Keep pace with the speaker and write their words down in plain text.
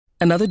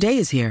Another day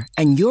is here,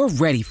 and you're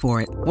ready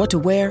for it. What to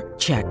wear?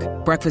 Check.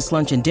 Breakfast,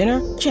 lunch, and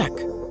dinner? Check.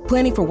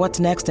 Planning for what's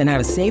next and how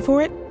to save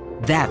for it?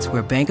 That's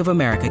where Bank of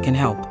America can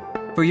help.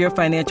 For your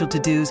financial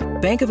to-dos,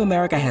 Bank of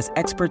America has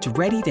experts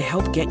ready to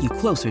help get you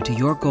closer to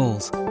your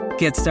goals.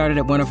 Get started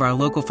at one of our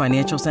local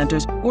financial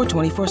centers or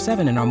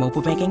 24/7 in our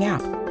mobile banking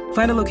app.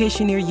 Find a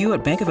location near you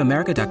at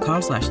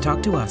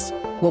bankofamerica.com/talktous.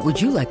 What would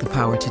you like the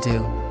power to do?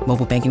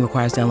 Mobile banking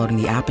requires downloading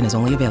the app and is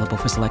only available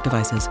for select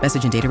devices.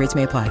 Message and data rates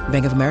may apply.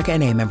 Bank of America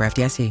N.A., member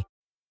FDIC.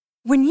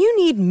 When you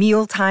need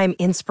mealtime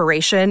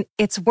inspiration,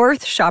 it's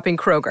worth shopping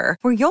Kroger,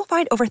 where you'll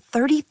find over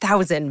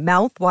 30,000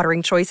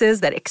 mouth-watering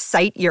choices that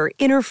excite your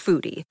inner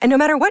foodie. And no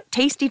matter what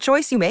tasty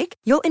choice you make,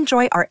 you'll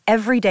enjoy our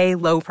everyday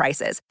low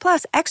prices,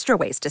 plus extra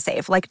ways to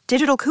save, like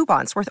digital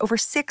coupons worth over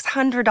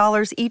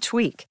 $600 each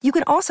week. You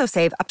can also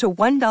save up to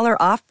 $1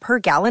 off per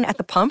gallon at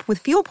the pump with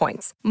fuel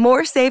points.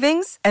 More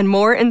savings and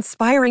more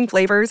inspiring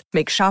flavors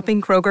make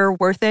shopping Kroger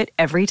worth it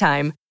every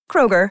time.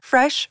 Kroger,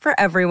 fresh for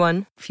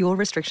everyone. Fuel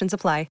restrictions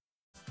apply.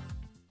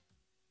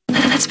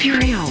 Let's be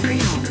real.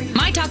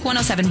 My Talk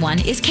 1071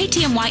 is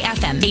KTMY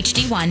FM,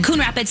 HD1, Coon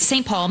Rapids,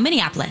 St. Paul,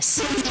 Minneapolis.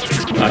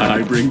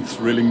 I bring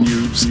thrilling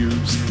news.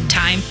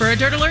 Time for a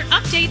Dirt Alert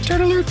update.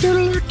 Dirt alert.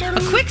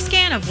 A quick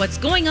scan of what's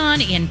going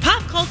on in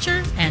pop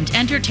culture and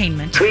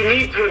entertainment. We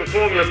need to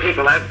inform the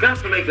people. I've got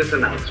to make this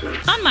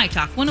announcement. On My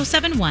Talk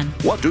 1071.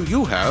 What do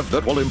you have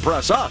that will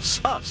impress us?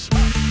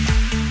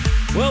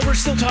 Well, we're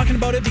still talking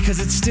about it because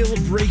it's still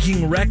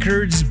breaking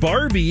records.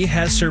 Barbie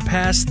has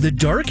surpassed The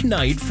Dark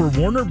Knight for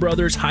Warner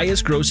Brothers'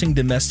 highest grossing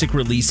domestic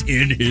release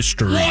in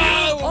history.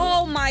 Wow.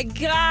 Oh my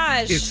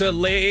gosh. It's a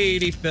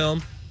lady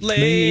film.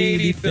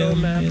 Lady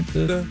film at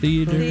the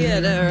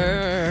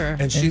theater.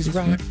 And she's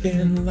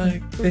rocking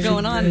like What's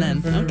going on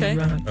then? Okay.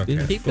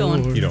 Keep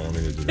going. You don't want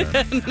me to do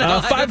that.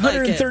 No,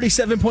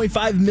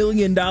 $537.5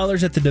 million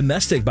at the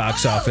domestic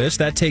box office.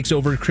 That takes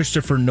over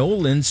Christopher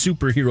Nolan's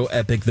superhero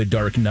epic, The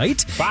Dark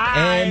Knight. Bye.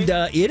 And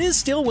it is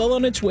still well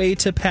on its way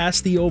to pass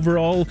the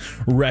overall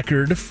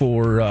record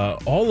for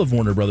all of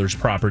Warner Brothers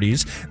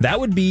properties. That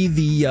would be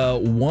the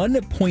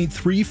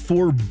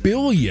 $1.34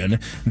 billion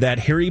that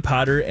Harry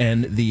Potter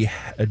and the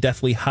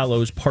Deathly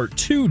Hallows Part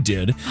 2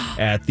 did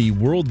at the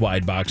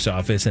worldwide box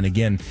office. And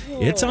again,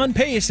 it's on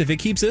pace, if it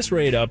keeps this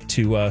rate up,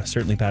 to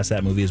certainly pass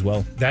that movie as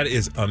well. That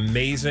is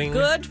amazing.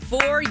 Good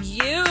for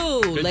you,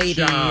 Good ladies.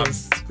 job,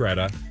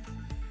 Greta.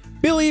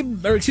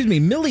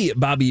 Millie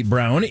Bobby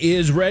Brown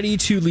is ready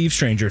to leave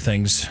Stranger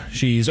Things.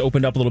 She's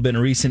opened up a little bit in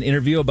a recent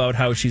interview about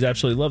how she's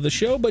absolutely loved the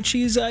show, but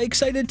she's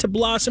excited to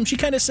blossom. She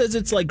kind of says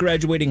it's like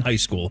graduating high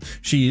school.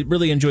 She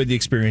really enjoyed the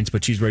experience,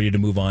 but she's ready to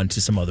move on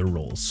to some other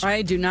roles.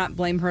 I do not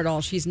blame her at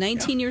all. She's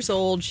 19 years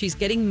old. She's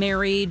getting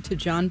married to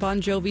John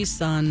Bon Jovi's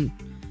son.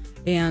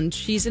 And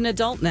she's an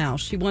adult now.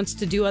 She wants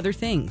to do other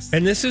things.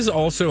 And this is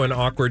also an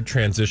awkward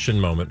transition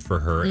moment for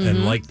her. Mm-hmm.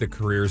 And like the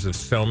careers of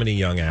so many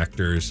young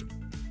actors,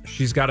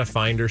 she's got to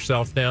find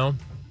herself now.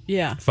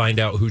 Yeah.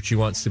 Find out who she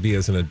wants to be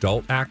as an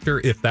adult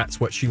actor, if that's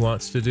what she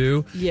wants to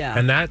do. Yeah.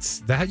 And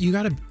you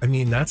got to,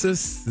 you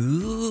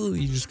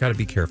just got to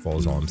be careful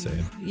is all I'm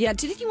saying. Yeah.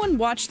 Did anyone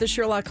watch the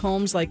Sherlock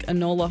Holmes, like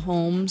Enola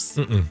Holmes?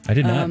 Mm-mm. I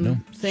did not, no.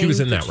 She was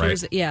in that,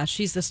 right?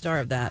 She's the star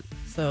of that.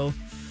 So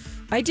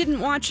I didn't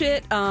watch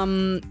it.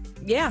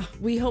 Yeah,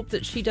 we hope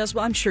that she does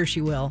well. I'm sure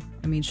she will.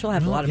 I mean, she'll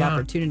have a lot of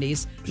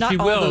opportunities. Not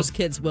all those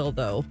kids will,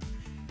 though.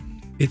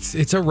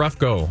 It's a rough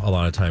go a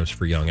lot of times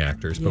for young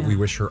actors, but we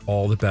wish her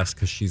all the best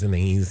because she's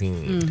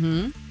amazing.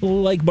 Mm-hmm.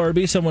 Like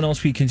Barbie, someone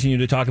else we continue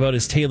to talk about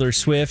is Taylor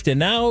Swift. And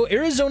now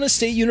Arizona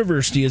State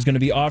University is going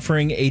to be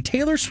offering a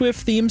Taylor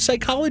Swift-themed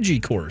psychology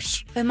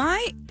course. Am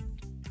I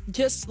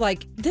just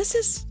like, this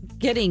is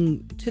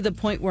getting to the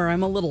point where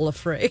I'm a little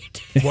afraid.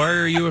 Why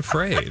are you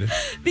afraid?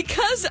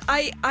 Because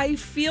I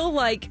feel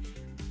like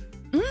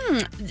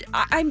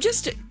I'm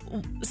just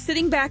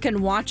sitting back and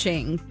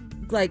watching,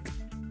 like,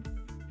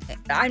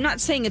 I'm not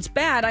saying it's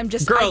bad. I'm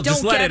just, Girl, I don't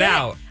just let get it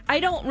out.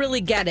 I don't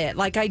really get it.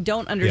 Like, I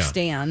don't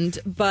understand,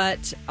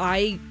 but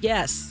I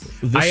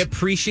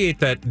appreciate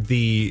that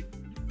the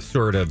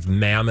sort of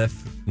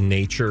mammoth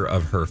nature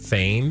of her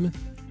fame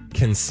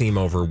can seem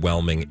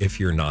overwhelming if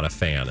you're not a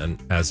fan. And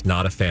as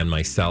not a fan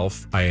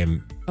myself, I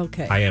am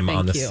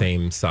on the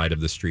same side of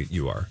the street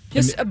you are.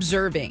 Just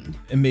observing.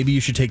 And maybe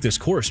you should take this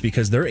course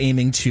because they're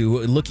aiming to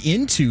look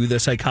into the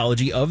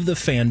psychology of the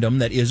fandom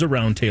that is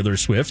around Taylor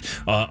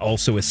Swift.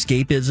 Also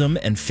escapism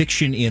and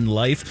fiction in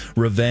life,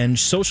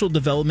 revenge, social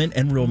development,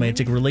 and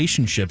romantic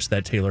relationships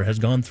that Taylor has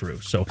gone through.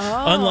 So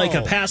unlike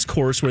a past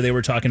course where they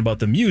were talking about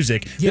the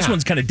music, this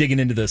one's kind of digging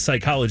into the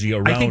psychology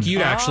around. I think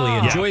you'd actually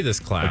enjoy this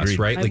class, Agreed.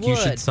 right? Like you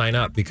should sign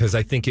up because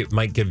I think it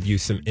might give you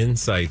some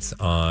insights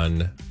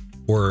on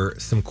or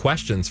some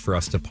questions for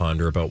us to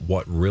ponder about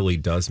what really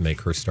does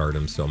make her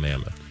stardom so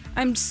mammoth.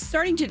 I'm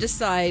starting to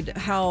decide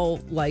how,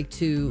 like,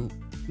 to,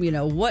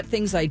 what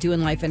things I do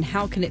in life and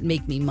how can it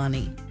make me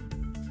money.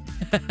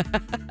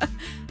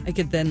 I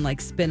could then,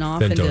 like, spin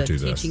off into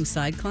teaching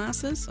side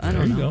classes. I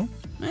don't know.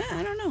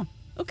 I don't know.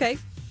 Okay.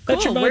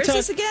 Cool. Where's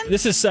this again?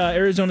 This is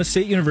Arizona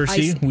State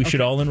University. We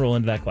should all enroll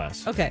into that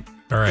class. Okay.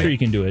 All right. I'm sure you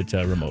can do it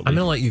remotely. I'm going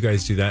to let you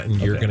guys do that,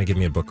 and you're going to give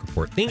me a book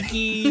report. Thank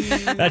you.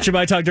 That's your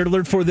My Talk Dirt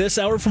Alert for this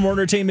hour. For more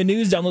entertainment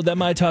news, download that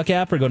My Talk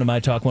app or go to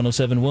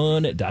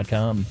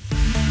mytalk1071.com.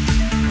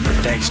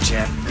 Thanks,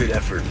 champ. Good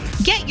effort.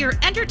 Get your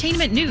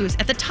entertainment news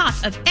at the top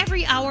of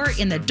every hour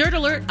in the Dirt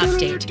Alert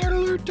update.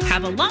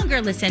 Have a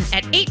longer listen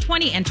at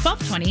 8:20 and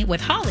 12:20 with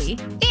Holly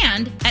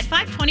and at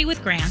 5:20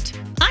 with Grant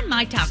on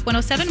My Talk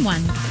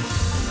 1071.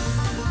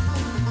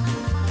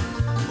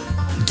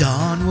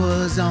 Dawn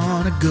was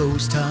on a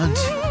ghost hunt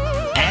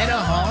at a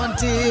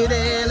haunted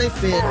LA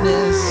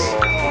Fitness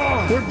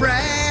where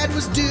Brad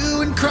was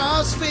doing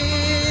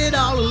CrossFit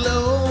all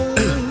alone.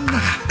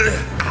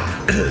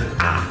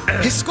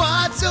 His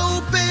squats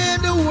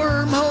opened a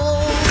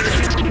wormhole,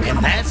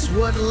 and that's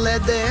what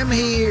led them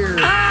here.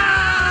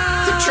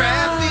 They're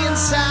trapped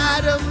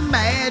inside a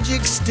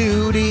magic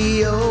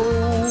studio.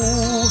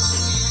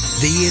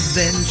 The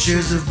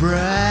Adventures of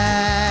Bradley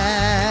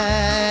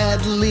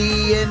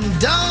and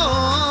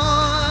Dawn.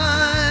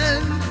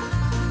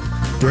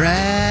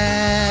 Bradley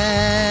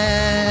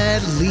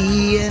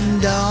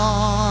and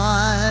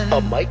Dawn. A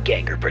Mike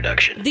Ganger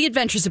production. The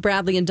Adventures of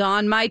Bradley and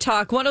Dawn, My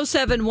Talk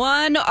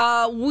 1071.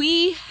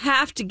 We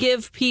have to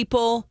give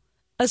people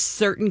a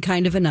certain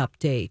kind of an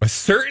update. A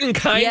certain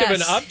kind of an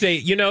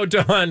update. You know,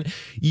 Dawn,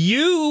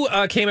 you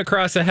came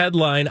across a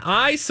headline.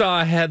 I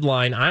saw a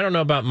headline. I don't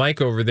know about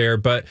Mike over there,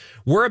 but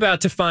we're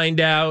about to find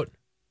out.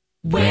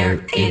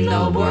 Where in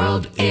the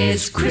world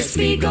is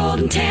Crispy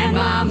Golden Tan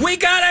Mom? We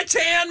got a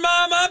Tan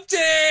Mom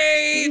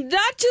update!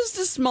 Not just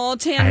a small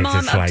Tan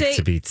Mom update. Like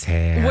to be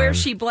tan. Where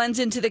she blends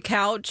into the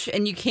couch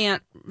and you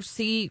can't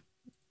see,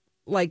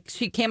 like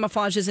she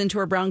camouflages into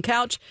her brown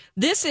couch.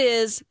 This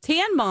is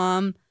Tan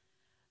Mom,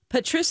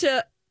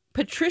 Patricia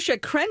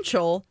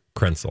Krenzel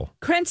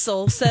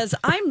says,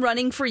 I'm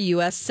running for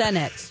U.S.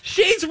 Senate.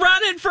 She's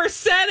running for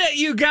Senate,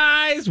 you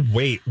guys!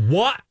 Wait,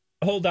 what?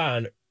 Hold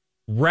on.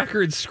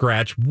 Record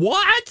scratch.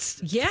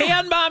 What? Yeah.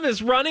 Tan Mom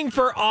is running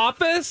for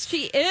office?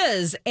 She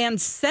is. And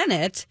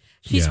Senate.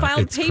 She's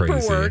filed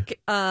paperwork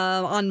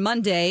on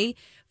Monday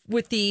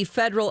with the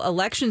Federal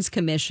Elections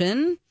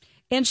Commission.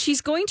 And she's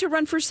going to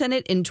run for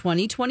Senate in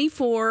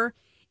 2024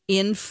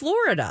 in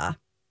Florida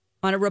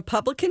on a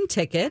Republican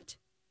ticket.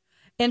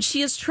 And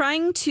she is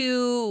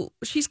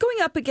she's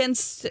going up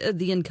against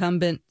the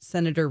incumbent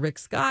Senator Rick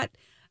Scott.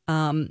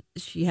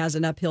 She has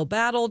an uphill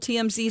battle,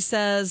 TMZ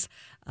says.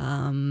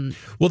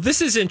 Well,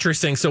 this is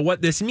interesting. So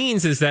what this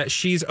means is that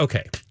she's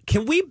okay.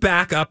 Can we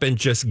back up and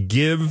just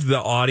give the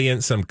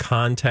audience some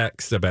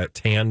context about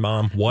Tan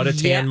Mom? What a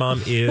Tan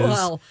Mom is?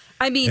 Well,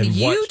 I mean,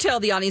 you tell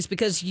the audience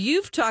because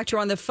you've talked to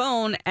her on the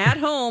phone at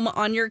home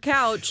on your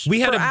couch. We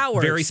had a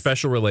very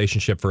special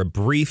relationship for a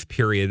brief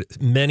period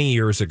many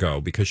years ago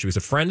because she was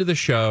a friend of the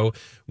show.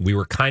 We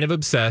were kind of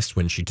obsessed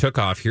when she took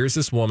off. Here's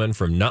this woman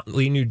from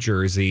Nutley, New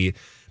Jersey.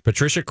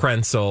 Patricia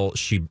Krenzel,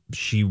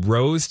 she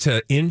rose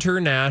to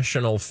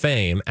international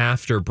fame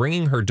after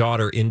bringing her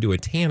daughter into a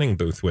tanning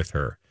booth with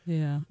her.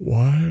 Yeah.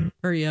 What?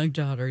 Her young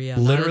daughter, yeah.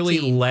 Literally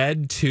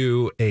led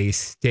to a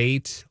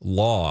state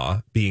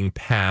law being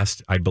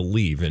passed, I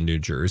believe, in New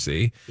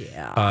Jersey.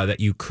 Yeah.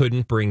 That you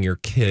couldn't bring your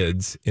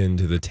kids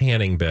into the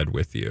tanning bed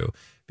with you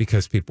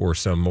because people were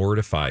so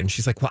mortified. And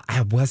she's like, well,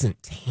 I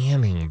wasn't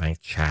tanning my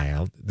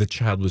child. The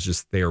child was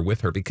just there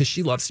with her because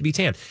she loves to be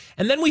tan.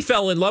 And then we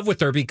fell in love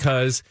with her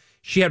because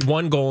she had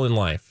one goal in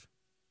life.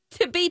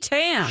 To be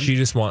tan. She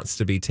just wants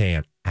to be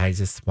tan. I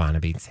just want to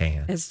be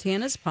tan. As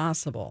tan as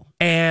possible.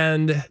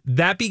 And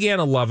that began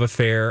a love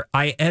affair.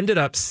 I ended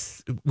up,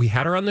 we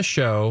had her on the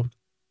show.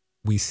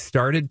 We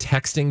started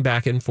texting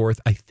back and forth.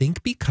 I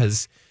think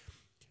because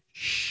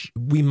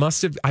I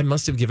must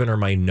have given her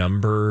my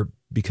number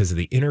because of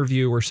the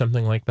interview or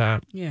something like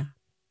that. Yeah.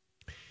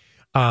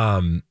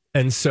 And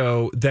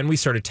so then we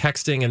started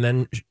texting, and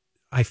then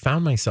I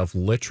found myself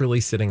literally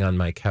sitting on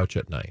my couch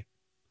at night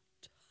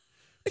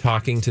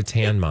talking to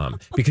Tan Mom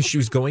because she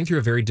was going through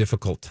a very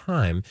difficult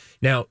time.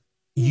 Now,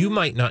 you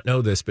might not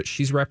know this, but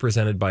she's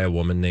represented by a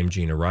woman named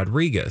Gina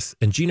Rodriguez.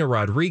 And Gina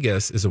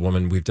Rodriguez is a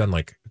woman we've done,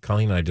 like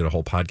Colleen and I did a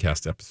whole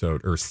podcast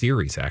episode or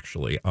series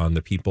actually on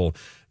the people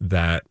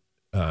that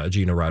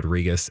Gina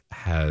Rodriguez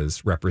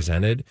has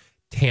represented.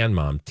 Tan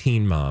Mom,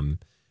 Teen Mom,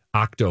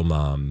 Octo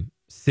Mom,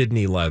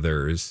 Sydney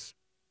Leathers,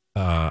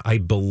 I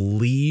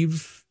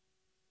believe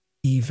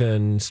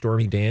even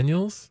Stormy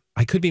Daniels.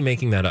 I could be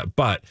making that up,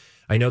 but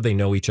I know they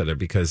know each other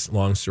because,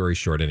 long story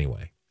short,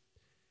 anyway,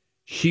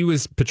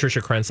 Patricia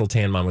Krenzel,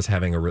 Tan Mom, was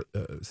having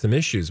some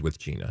issues with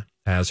Gina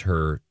as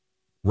her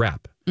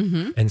rep.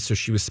 Mm-hmm. And so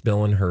she was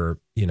spilling her,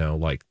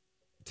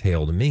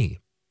 tale to me.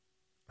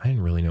 I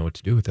didn't really know what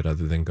to do with it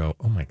other than go,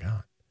 oh my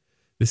God,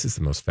 this is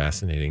the most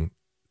fascinating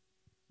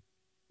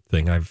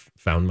thing I've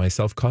found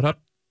myself caught up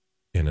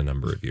in a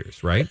number of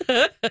years, right?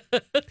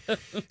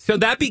 So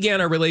that began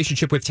our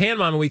relationship with Tan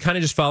Mom, and we kind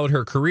of just followed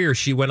her career.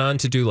 She went on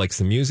to do like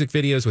some music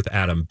videos with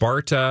Adam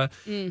Barta,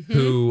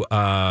 who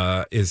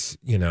is,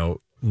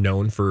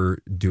 known for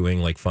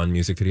doing like fun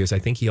music videos. I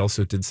think he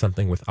also did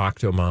something with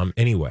Octo Mom.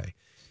 Anyway,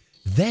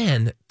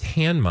 then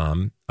Tan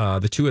Mom,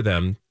 the two of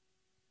them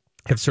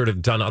have sort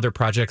of done other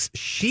projects.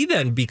 She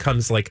then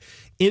becomes like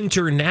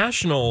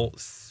international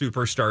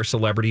superstar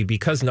celebrity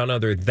because none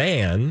other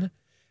than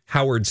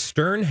Howard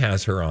Stern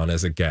has her on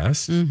as a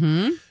guest.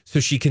 Mm-hmm. So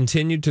she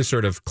continued to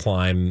sort of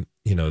climb,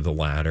 the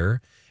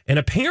ladder. And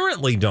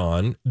apparently,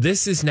 Dawn,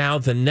 this is now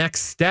the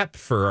next step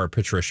for our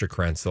Patricia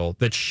Krenzel,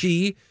 that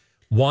she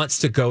wants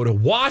to go to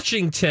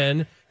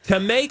Washington to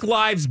make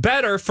lives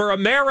better for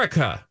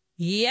America.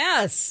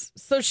 Yes.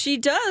 So she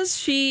does.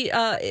 She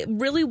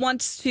really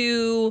wants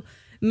to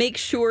make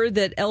sure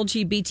that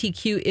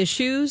LGBTQ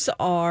issues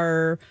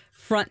are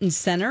front and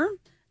center.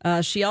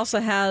 She also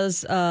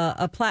has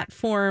a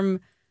platform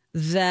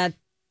that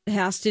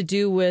has to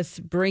do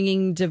with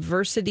bringing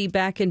diversity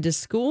back into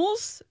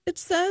schools, it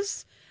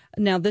says.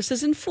 Now, this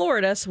is in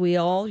Florida, so we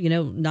all,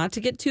 not to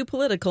get too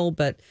political,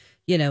 but,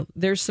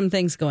 there's some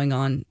things going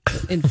on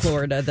in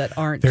Florida that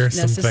aren't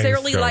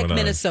necessarily like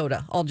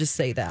Minnesota. I'll just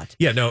say that.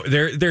 Yeah, no,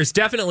 there's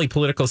definitely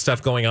political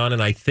stuff going on,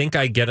 and I think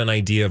I get an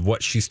idea of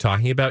what she's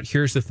talking about.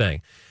 Here's the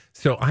thing.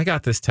 So I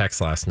got this text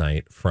last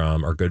night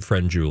from our good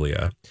friend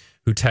Julia,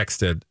 who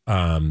texted,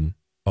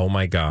 oh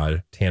my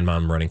God, Tan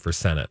Mom running for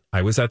Senate.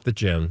 I was at the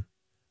gym.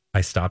 I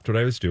stopped what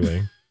I was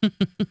doing,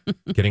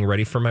 getting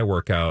ready for my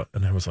workout,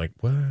 and I was like,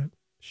 what?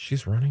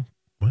 She's running?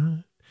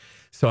 What?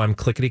 So I'm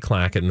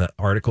clickety-clack in the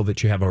article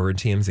that you have over at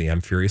TMZ.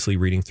 I'm furiously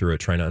reading through it,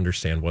 trying to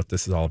understand what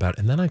this is all about.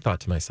 And then I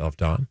thought to myself,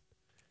 Dawn,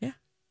 yeah,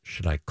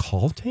 should I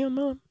call Tan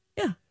Mom?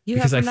 Yeah,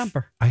 have her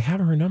number. I have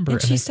her number.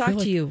 And she's talked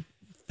to you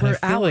for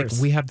hours.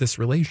 Like we have this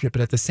relationship,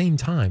 but at the same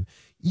time,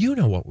 you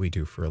know what we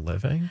do for a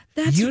living.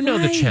 That's you know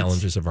right. the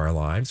challenges of our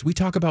lives. We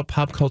talk about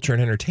pop culture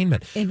and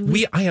entertainment. And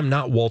I am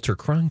not Walter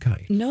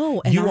Cronkite.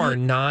 No. And you are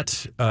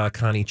not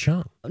Connie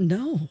Chung.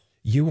 No.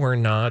 You are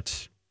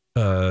not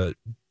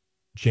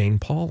Jane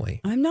Pauley.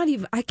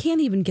 I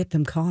can't even get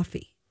them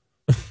coffee.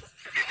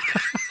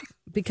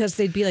 Because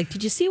they'd be like,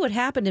 did you see what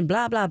happened in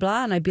blah, blah,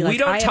 blah? And I'd be like,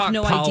 I have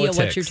no idea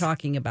what you're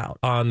talking about.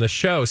 On the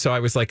show. So I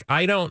was like,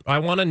 I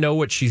want to know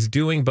what she's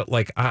doing, but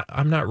like,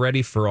 I'm not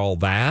ready for all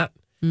that.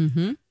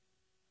 Mm-hmm.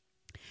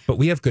 But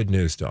we have good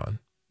news, Dawn.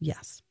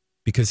 Yes.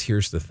 Because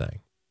here's the thing.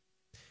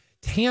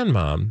 Tan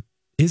Mom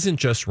isn't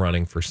just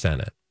running for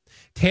Senate.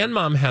 Tan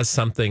Mom has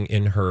something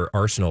in her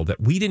arsenal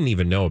that we didn't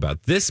even know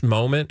about. This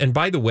moment, and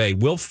by the way,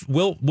 we'll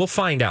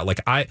find out.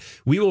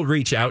 We will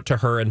reach out to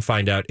her and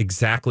find out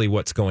exactly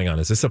what's going on.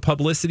 Is this a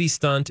publicity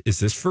stunt? Is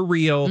this for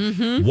real?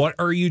 Mm-hmm. What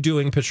are you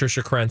doing,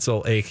 Patricia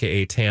Krenzel,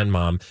 aka Tan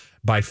Mom,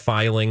 by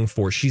filing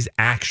for? She's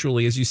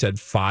actually, as you said,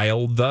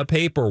 filed the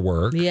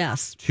paperwork.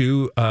 Yes.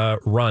 To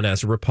run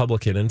as a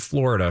Republican in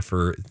Florida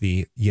for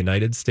the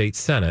United States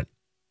Senate.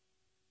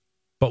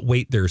 But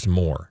wait, there's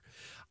more.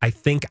 I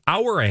think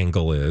our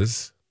angle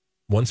is,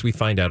 once we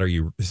find out,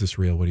 is this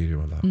real? What are you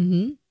doing about?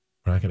 Mm-hmm.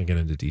 We're not going to get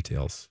into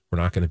details. We're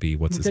not going to be,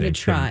 what's his name?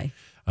 Try.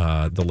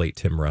 The late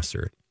Tim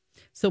Russert.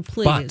 So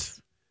please. But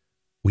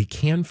we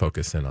can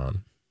focus in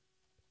on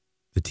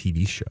the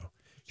TV show.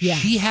 Yes.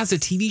 She has a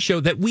TV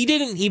show that we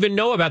didn't even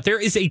know about. There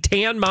is a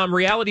Tan Mom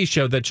reality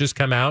show that just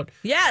come out.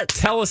 Yes.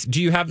 Tell us,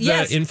 do you have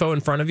the info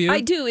in front of you?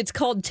 I do. It's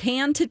called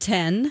Tan to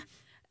 10.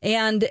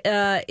 And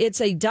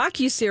it's a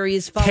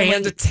docuseries following...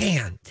 Tan to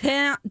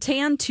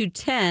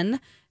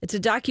 10. It's a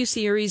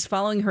docuseries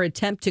following her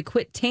attempt to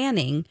quit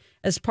tanning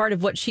as part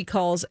of what she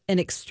calls an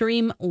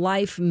extreme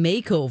life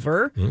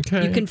makeover.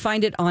 Okay. You can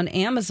find it on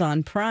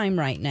Amazon Prime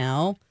right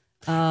now.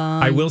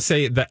 I will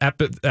say the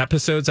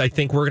episodes, I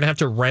think we're going to have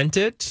to rent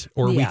it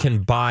or we can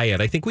buy it.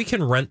 I think we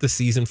can rent the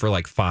season for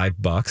like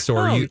 $5. So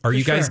are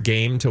you guys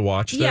game to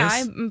watch this? Yeah,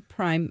 I'm a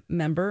Prime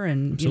member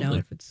and, Absolutely.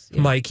 if it's...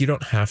 Mike, you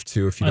don't have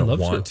to if you don't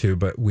want to,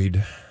 but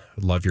we'd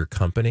love your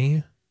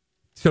company.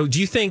 So do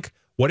you think,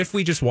 what if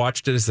we just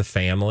watched it as a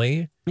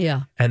family?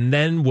 Yeah. And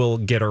then we'll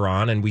get her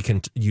on and we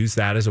can use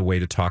that as a way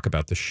to talk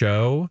about the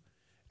show.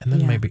 And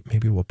then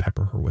maybe we'll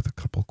pepper her with a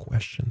couple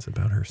questions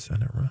about her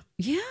Senate run.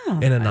 Yeah.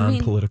 In a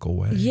non-political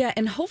way. Yeah,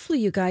 and hopefully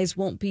you guys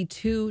won't be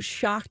too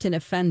shocked and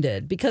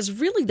offended because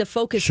really the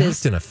focus is...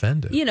 Shocked and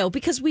offended?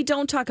 Because we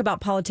don't talk about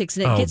politics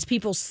and it gets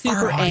people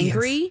super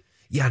angry.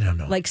 Yeah,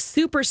 no. Like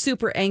super,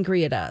 super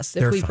angry at us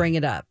if we bring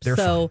it up.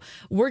 So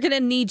we're going to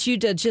need you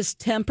to just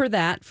temper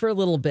that for a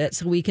little bit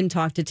so we can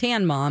talk to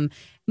Tan Mom.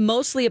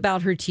 Mostly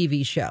about her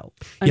TV show.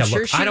 I'm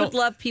sure she would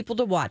love people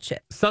to watch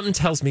it. Something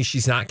tells me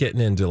she's not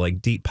getting into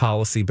like deep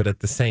policy, but at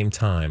the same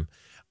time,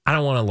 I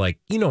don't want to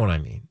you know what I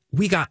mean?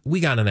 We got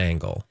an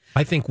angle.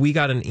 I think we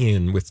got an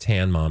in with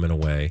Tan Mom in a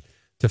way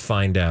to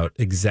find out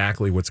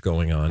exactly what's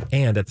going on.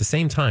 And at the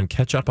same time,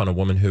 catch up on a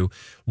woman who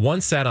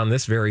once sat on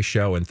this very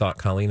show and thought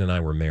Colleen and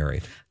I were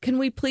married. Can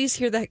we please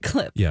hear that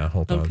clip? Yeah,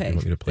 hold on. Okay. You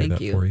want me to play that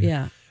for you?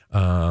 Yeah.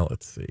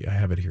 Let's see. I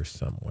have it here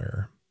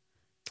somewhere.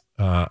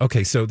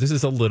 Okay, so this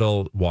is a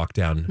little walk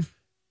down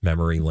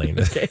memory lane.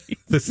 Okay.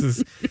 This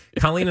is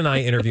Colleen and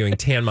I interviewing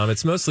Tan Mom.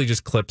 It's mostly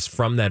just clips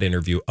from that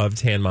interview of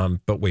Tan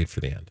Mom, but wait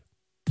for the end.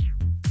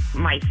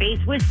 My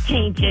face was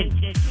tainted.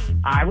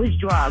 I was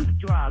drugged.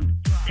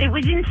 It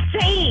was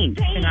insane.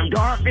 And I'm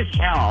dark as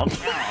hell.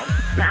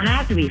 Now, I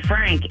have to be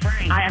frank.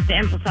 I have to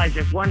emphasize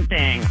just one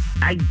thing.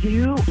 I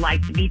do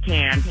like to be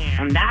tan,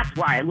 and that's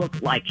why I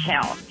look like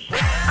hell.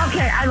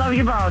 Okay, I love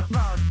you both.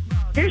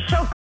 You're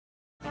so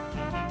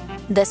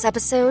This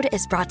episode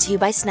is brought to you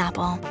by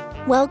Snapple.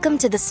 Welcome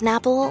to the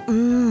Snapple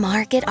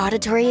Market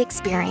Auditory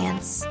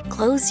Experience.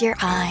 Close your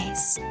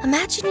eyes.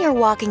 Imagine you're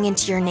walking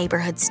into your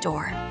neighborhood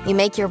store. You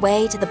make your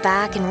way to the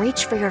back and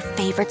reach for your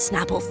favorite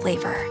Snapple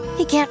flavor.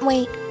 You can't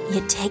wait.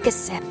 You take a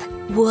sip.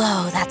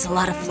 Whoa, that's a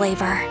lot of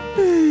flavor.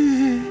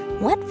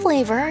 What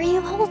flavor are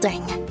you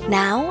holding?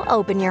 Now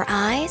open your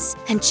eyes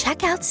and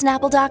check out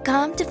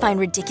Snapple.com to find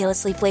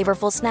ridiculously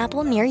flavorful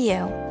Snapple near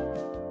you.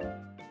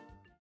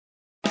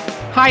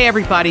 Hi,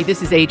 everybody.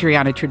 This is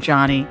Adriana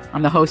Trajani.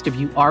 I'm the host of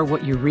You Are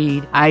What You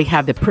Read. I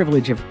have the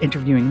privilege of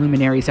interviewing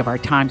luminaries of our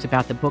times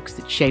about the books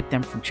that shaped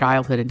them from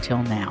childhood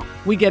until now.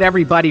 We get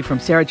everybody from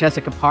Sarah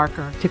Jessica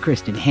Parker to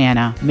Kristen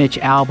Hanna, Mitch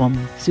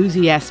Albom,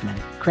 Susie Essman,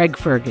 Craig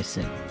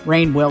Ferguson,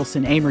 Rainn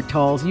Wilson, Amor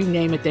Tolls, you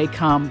name it, they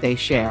come, they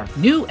share.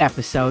 New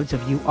episodes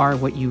of You Are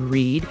What You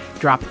Read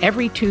drop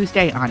every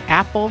Tuesday on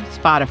Apple,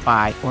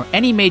 Spotify, or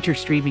any major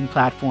streaming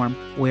platform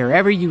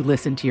wherever you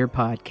listen to your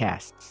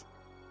podcasts.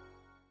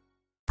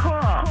 cool.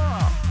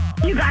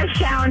 You guys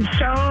sound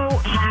so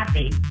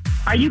happy.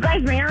 Are you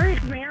guys married?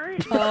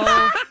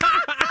 Oh.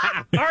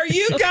 Are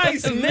you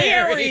guys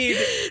married?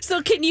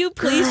 So can you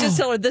please just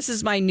tell her this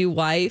is my new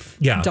wife,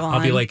 Yeah, Dawn?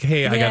 I'll be like,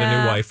 hey, I got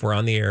a new wife. We're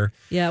on the air.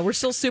 Yeah, we're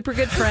still super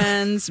good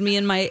friends. Me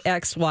and my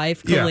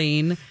ex-wife,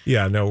 Colleen.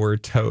 Yeah, no, we're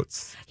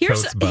totes.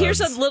 Here's buds.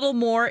 a little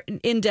more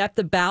in-depth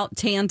about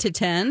Tan to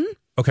 10.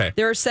 Okay.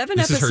 There are 7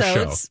 This is her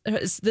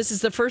episodes. This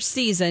is the first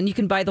season. You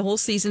can buy the whole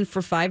season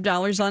for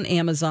 $5 on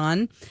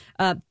Amazon.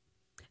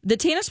 The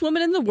tannest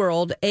woman in the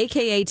world,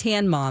 a.k.a.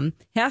 Tan Mom,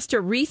 has to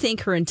rethink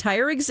her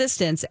entire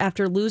existence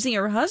after losing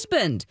her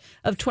husband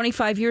of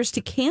 25 years to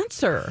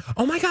cancer.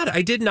 Oh, my God.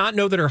 I did not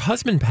know that her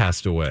husband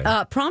passed away.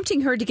 Prompting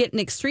her to get an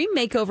extreme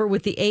makeover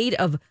with the aid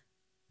of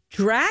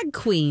drag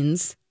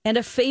queens and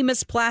a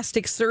famous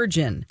plastic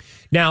surgeon.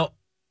 Now.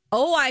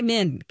 Oh, I'm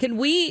in. Can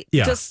we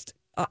just...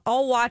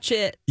 I'll watch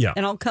it,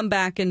 and I'll come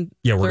back and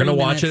we're gonna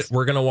watch it.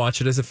 We're gonna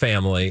watch it as a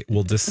family.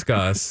 We'll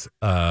discuss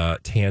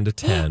Tan to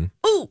 10.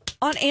 Oh,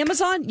 on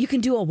Amazon, you can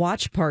do a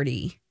watch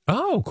party.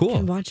 Oh, cool! You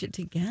can watch it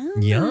together.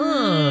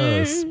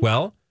 Yes.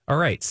 Well, all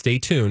right. Stay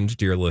tuned,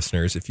 dear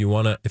listeners. If you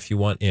want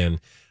in,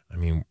 I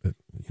mean, you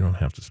don't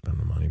have to spend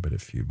the money, but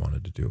if you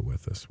wanted to do it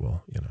with us,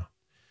 well,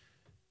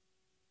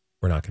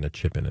 we're not going to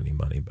chip in any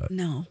money, but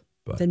no.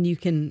 But then you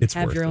can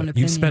have your own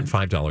opinion. You've spent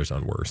 $5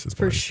 on worse, is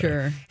for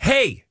sure.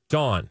 Hey,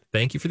 Dawn,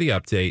 thank you for the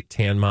update,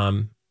 Tan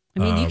Mom.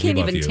 I mean, you can't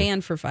even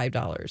tan for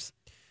 $5.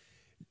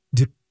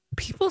 Do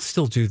people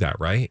still do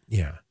that, right?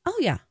 Yeah. Oh,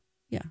 yeah.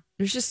 Yeah.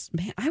 There's just,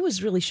 man, I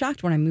was really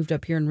shocked when I moved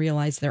up here and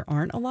realized there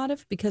aren't a lot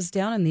of, because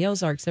down in the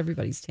Ozarks,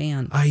 everybody's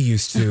tan. I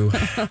used to.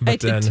 I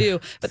did too.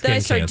 But then I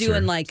started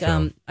doing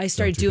I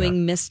started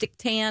doing Mystic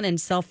Tan and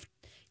self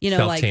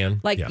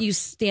Self-tan, you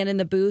stand in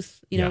the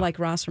booth, like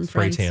Ross from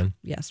spray Friends. Tan.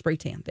 Yeah, spray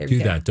tan. There do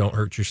you go. that. Don't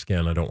hurt your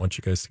skin. I don't want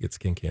you guys to get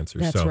skin cancer.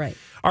 That's right.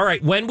 All right.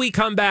 When we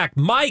come back,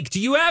 Mike, do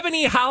you have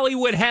any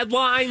Hollywood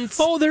headlines?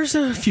 Oh, there's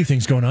a few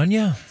things going on.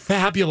 Yeah.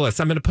 Fabulous.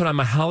 I'm going to put on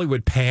my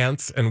Hollywood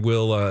pants and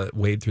we'll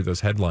wade through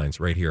those headlines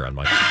right here on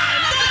my.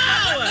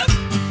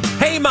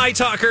 Hey, my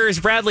talkers.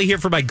 Bradley here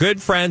for my good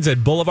friends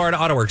at Boulevard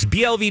Autoworks,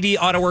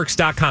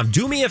 blvdautoworks.com.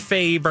 Do me a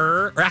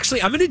favor, or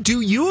actually, I'm going to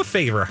do you a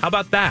favor. How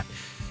about that?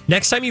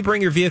 Next time you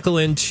bring your vehicle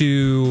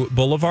into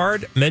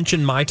Boulevard,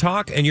 mention My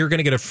Talk, and you're going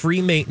to get a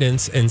free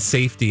maintenance and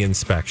safety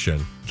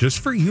inspection. Just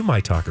for you, My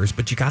Talkers,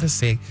 but you got to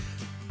say,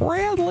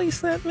 Bradley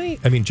sent me.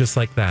 I mean, just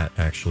like that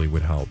actually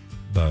would help,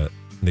 but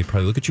they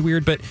probably look at you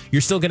weird, but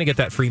you're still going to get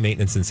that free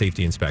maintenance and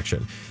safety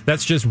inspection.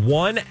 That's just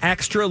one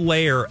extra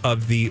layer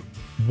of the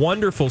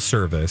wonderful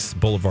service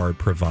Boulevard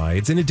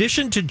provides, in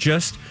addition to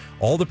just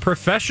all the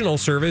professional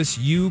service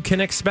you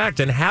can expect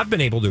and have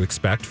been able to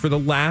expect for the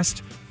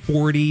last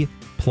 40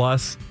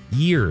 plus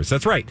years.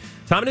 That's right.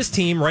 Tom and his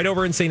team right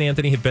over in St.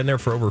 Anthony have been there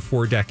for over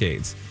 4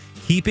 decades,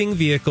 keeping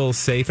vehicles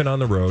safe and on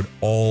the road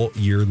all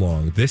year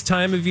long. This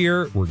time of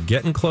year, we're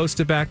getting close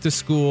to back to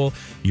school.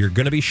 You're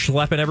going to be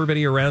schlepping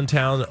everybody around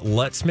town.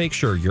 Let's make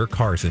sure your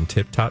car's in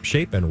tip-top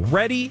shape and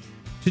ready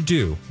to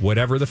do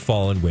whatever the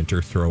fall and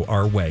winter throw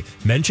our way.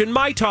 Mention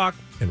My Talk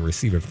and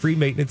receive a free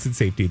maintenance and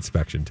safety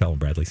inspection. Tell them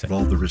Bradley sent you.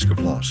 All the risk of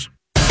loss.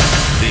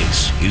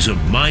 This is a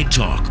My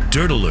Talk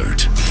Dirt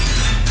Alert.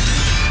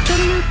 He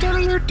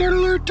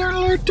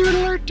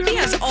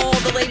has all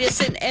the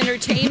latest in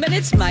entertainment.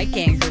 It's Mike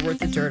Ganger with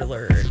the Dirt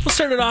Alert. We'll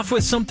start it off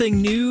with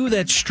something new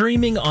that's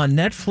streaming on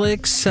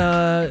Netflix.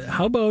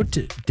 How about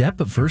Depp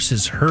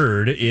versus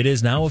Heard? It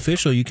is now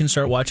official. You can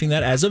start watching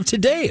that as of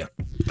today.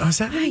 Oh, is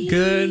that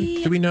good?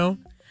 Do we know?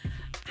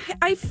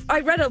 I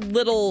read a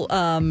little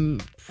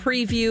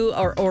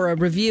preview or a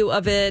review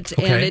of it,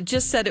 okay. And it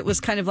just said it was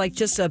kind of like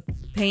just a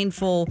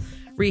painful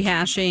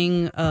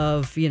rehashing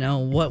of,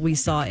 what we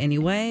saw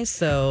anyway.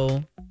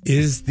 So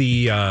is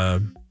the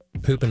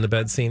poop in the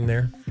bed scene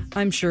there?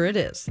 I'm sure it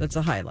is. That's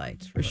a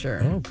highlight for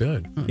sure. Oh,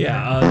 good.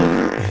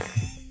 Yeah.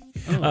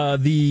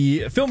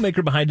 The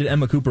filmmaker behind it,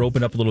 Emma Cooper,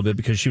 opened up a little bit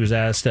because she was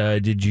asked, why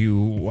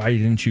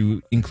didn't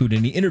you include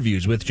any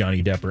interviews with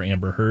Johnny Depp or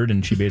Amber Heard?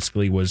 And she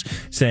basically was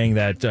saying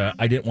that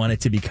I didn't want it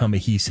to become a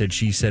he said,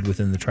 she said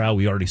within the trial.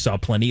 We already saw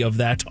plenty of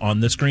that on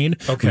the screen.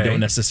 Okay. We don't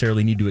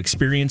necessarily need to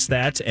experience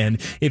that. And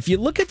if you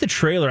look at the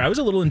trailer, I was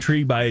a little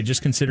intrigued by it,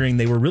 just considering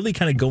they were really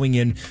kind of going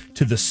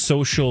into the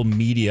social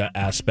media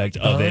aspect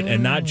of it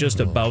and not just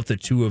about the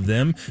two of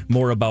them,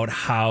 more about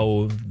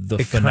how the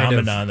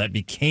phenomenon that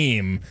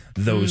became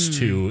those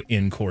two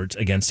in court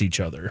against each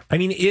other. I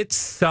mean, it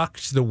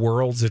sucked the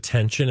world's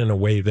attention in a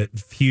way that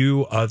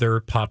few other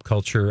pop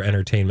culture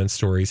entertainment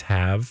stories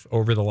have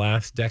over the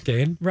last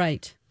decade.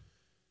 Right.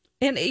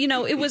 And,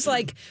 it was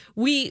like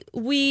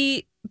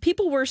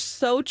people were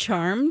so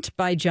charmed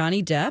by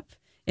Johnny Depp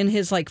and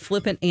his like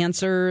flippant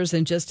answers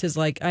and just his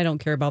like, I don't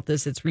care about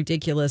this. It's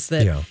ridiculous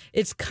that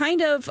it's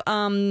kind of,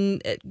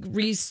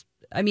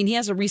 he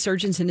has a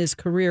resurgence in his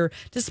career,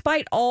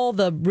 despite all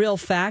the real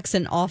facts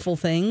and awful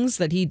things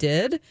that he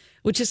did,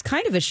 which is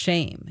kind of a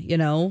shame,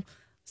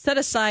 Set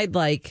aside,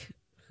 like,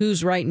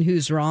 who's right and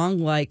who's wrong.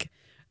 Like,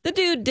 the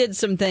dude did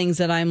some things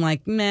that I'm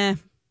like, meh,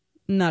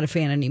 not a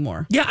fan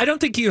anymore. Yeah, I don't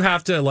think you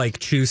have to, like,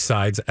 choose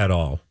sides at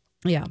all.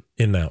 Yeah.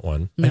 In that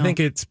one. No. I think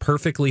it's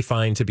perfectly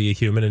fine to be a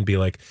human and be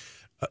like,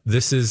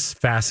 this is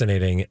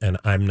fascinating, and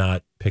I'm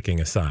not picking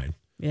a side.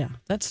 Yeah,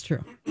 that's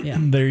true. Yeah.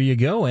 There you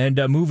go. And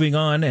moving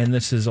on, and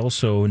this is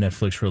also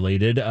Netflix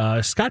related,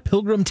 Scott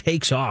Pilgrim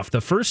Takes Off,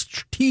 the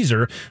first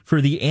teaser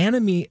for the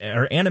anime,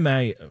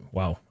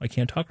 wow, I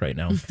can't talk right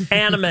now.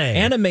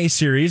 Anime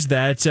series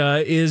that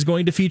is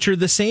going to feature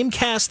the same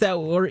cast that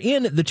were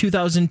in the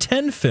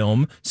 2010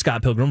 film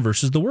Scott Pilgrim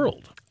versus the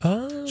World.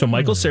 Oh. So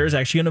Michael Cera is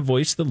actually going to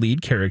voice the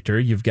lead character.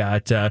 You've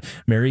got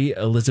Mary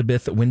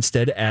Elizabeth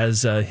Winstead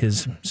as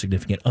his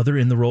significant other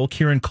in the role.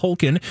 Kieran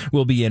Culkin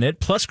will be in it,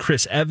 plus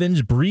Chris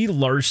Evans, Brie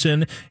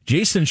Larson,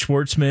 Jason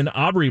Schwartzman,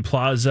 Aubrey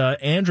Plaza,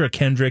 Andra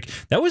Kendrick.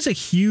 That was a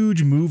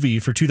huge movie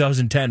for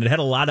 2010. It had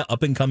a lot of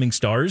up-and-coming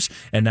stars,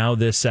 and now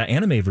this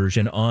anime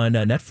version on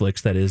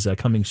Netflix that is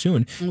coming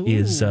soon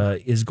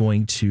is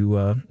going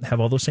to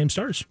have all those same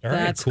stars. All right,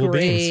 that's cool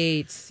great.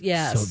 Beans.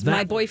 Yes. So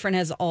my boyfriend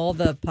has all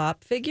the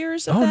pop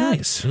figures of that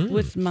nice.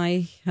 With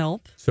my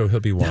help. So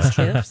he'll be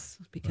watching.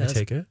 Because, I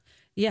take it?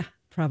 Yeah,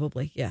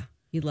 probably. Yeah.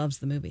 He loves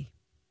the movie.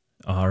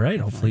 All right.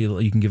 Hopefully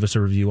you can give us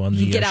a review on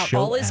the get out show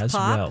all his as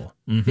pop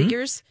well.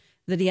 figures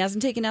that he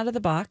hasn't taken out of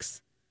the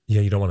box.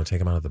 Yeah, you don't want to take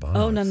them out of the box.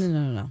 Oh, no.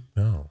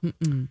 No.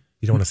 Mm-mm.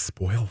 You don't want to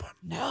spoil them.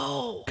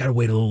 No. Got to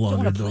wait a little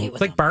longer, though. It's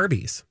like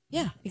Barbies.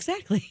 Yeah,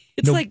 exactly.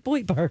 It's like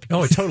boy Barbies.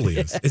 Oh, it totally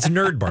is. It's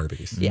nerd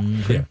Barbies.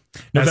 Yeah.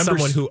 As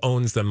someone who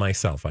owns them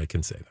myself, I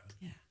can say that.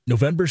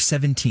 November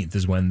 17th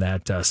is when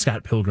that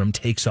Scott Pilgrim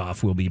Takes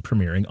Off will be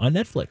premiering on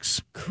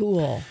Netflix.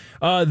 Cool.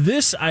 I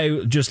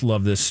just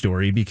love this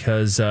story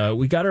because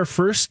we got our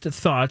first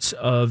thoughts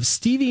of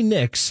Stevie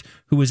Nicks,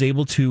 who was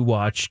able to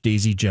watch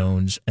Daisy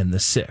Jones and the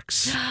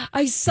Six.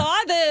 I saw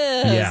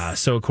this. Yeah.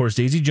 So, of course,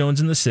 Daisy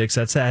Jones and the Six,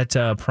 that's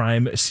that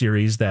Prime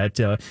series that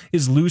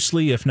is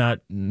loosely, if not,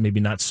 maybe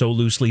not so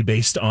loosely,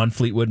 based on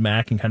Fleetwood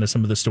Mac and kind of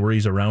some of the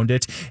stories around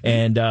it.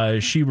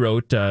 And she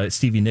wrote,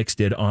 Stevie Nicks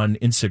did on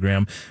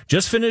Instagram,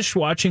 just finished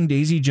watching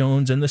Daisy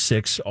Jones and the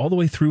Six all the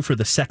way through for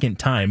the second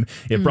time.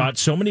 It brought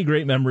so many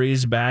great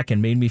memories back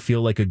and made me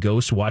feel like a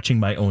ghost watching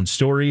my own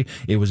story.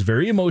 It was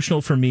very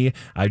emotional for me.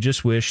 I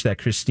just wish that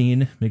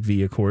Christine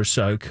McVie, of course,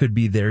 could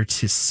be there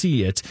to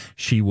see it.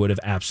 She would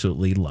have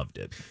absolutely loved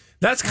it.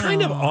 That's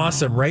kind of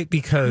awesome, right?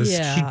 Because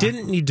she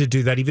didn't need to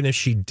do that, even if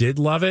she did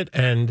love it.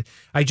 And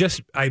I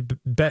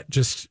bet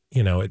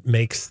it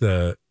makes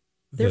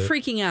they're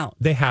freaking out.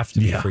 They have to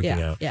be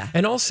freaking out. Yeah.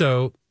 And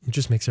also, it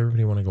just makes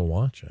everybody want to go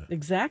watch it.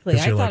 Exactly.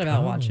 I thought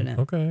about watching it.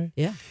 Okay.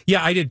 Yeah.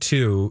 Yeah, I did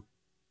too.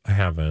 I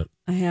haven't.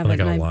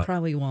 And I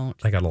probably won't.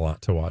 I got a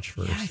lot to watch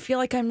first. Yeah, I feel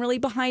like I'm really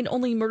behind.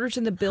 Only Murders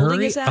in the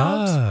Building is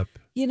out. Up.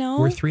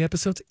 We're 3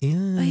 episodes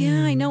in.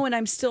 Yeah, I know. And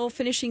I'm still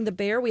finishing The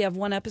Bear. We have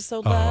 1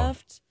 episode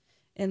left.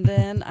 And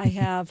then I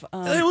have a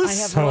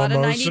lot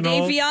of 90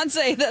 Day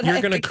Fiance that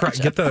you're going to cry.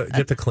 Get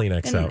the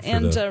Kleenex out for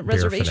the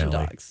Reservation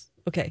Bear Dogs.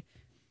 Okay.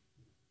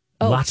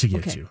 Lots to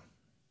get to.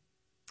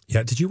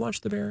 Yeah. Did you watch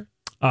The Bear?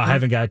 I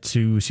haven't got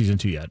to season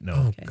 2 yet.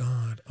 No.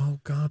 Oh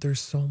God. There's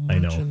so much. I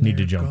know. Need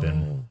to jump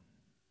in.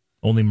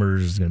 Only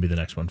Murders is going to be the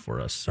next one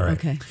for us. All right.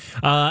 Okay.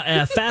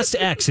 Fast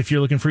X, if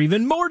you're looking for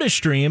even more to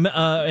stream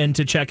and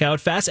to check out,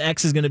 Fast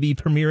X is going to be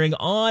premiering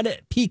on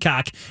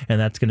Peacock, and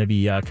that's going to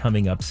be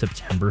coming up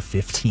September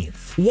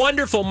 15th.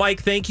 Wonderful,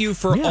 Mike. Thank you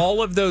for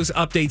all of those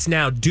updates.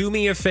 Now, do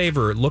me a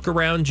favor. Look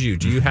around you.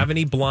 Do you have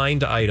any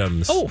blind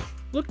items? Oh,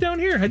 look down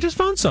here. I just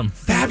found some.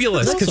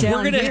 Fabulous. Because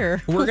we're gonna.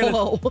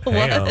 Whoa,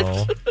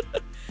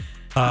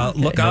 what?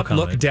 Look up,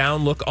 look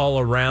down, look all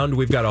around.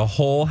 We've got a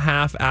whole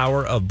half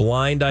hour of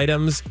blind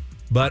items,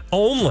 but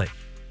only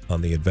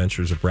on the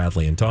Adventures of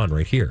Bradley and Dawn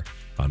right here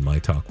on My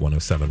Talk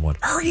 107.1.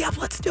 Hurry up,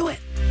 let's do it.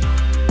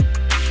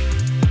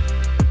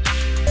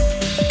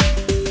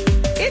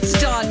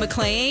 It's Dawn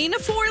McClain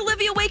for Living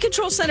Livia Weight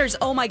Control Centers.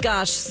 Oh my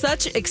gosh,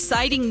 such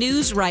exciting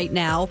news right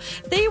now.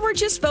 They were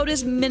just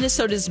voted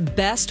Minnesota's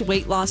best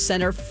weight loss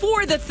center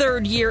for the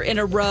third year in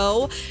a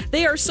row.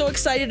 They are so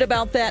excited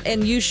about that,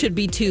 and you should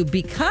be too,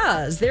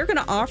 because they're going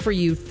to offer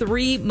you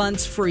 3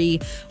 months free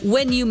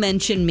when you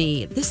mention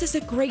me. This is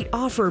a great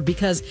offer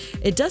because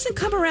it doesn't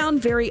come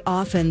around very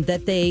often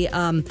that they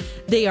are,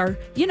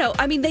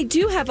 they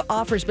do have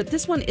offers, but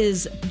this one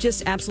is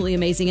just absolutely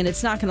amazing, and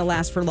it's not going to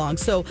last for long.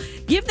 So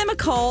give them a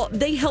call.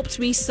 They helped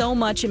me so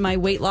much in my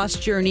weight loss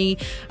journey.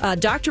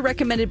 Doctor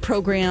recommended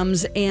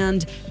programs,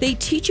 and they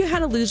teach you how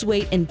to lose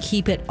weight and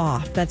keep it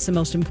off. That's the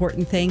most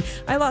important thing.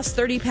 I lost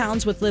 30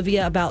 pounds with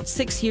Livia about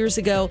 6 years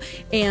ago,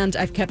 and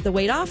I've kept the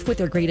weight off with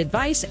their great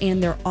advice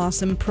and their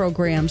awesome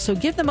program. So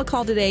give them a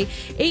call today,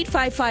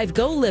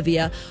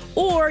 855-GO-LIVIA,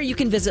 or you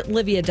can visit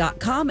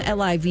livia.com,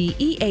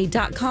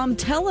 LIVEA.com.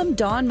 Tell them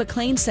Dawn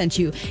McClain sent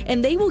you,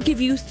 and they will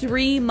give you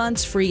 3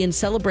 months free in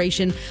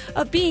celebration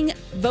of being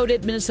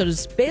voted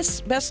Minnesota's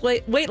best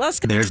weight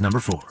loss. There's number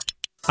 4.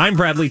 I'm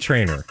Bradley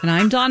Trainer. And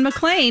I'm Dawn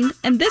McClain,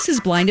 and this is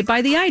Blinded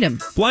by the Item.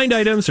 Blind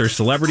items are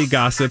celebrity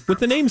gossip with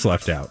the names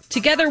left out.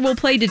 Together, we'll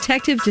play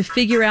detective to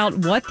figure out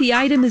what the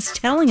item is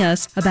telling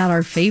us about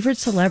our favorite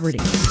celebrity.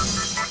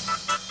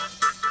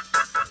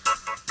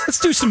 Let's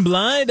do some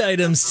blind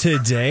items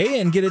today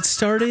and get it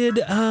started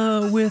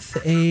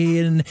with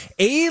an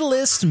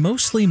A-list,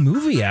 mostly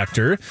movie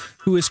actor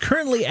who is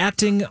currently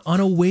acting on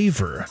a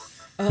waiver.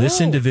 Oh. This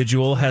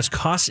individual has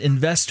cost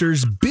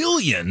investors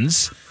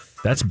billions.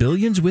 That's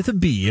billions with a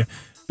B,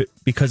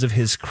 because of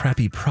his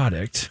crappy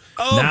product.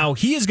 Oh. Now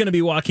he is going to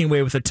be walking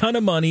away with a ton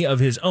of money of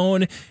his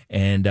own,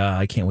 and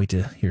I can't wait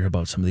to hear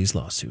about some of these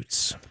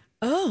lawsuits.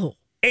 Oh.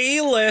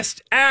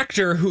 A-list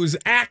actor who's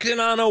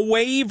acting on a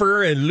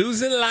waiver and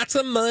losing lots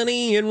of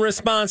money in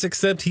response,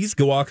 except he's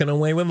walking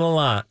away with a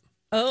lot.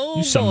 Oh,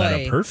 you summed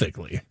that up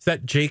perfectly. Is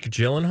that Jake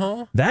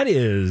Gyllenhaal? That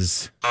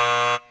is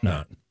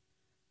not.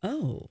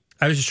 Oh.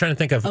 I was just trying to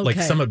think of like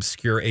some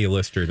obscure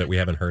A-lister that we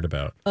haven't heard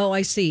about. Oh,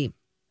 I see.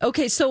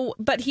 Okay, so,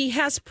 but he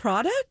has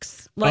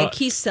products? Like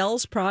he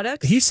sells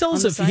products? He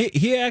sells,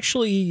 he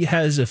actually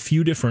has a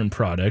few different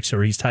products,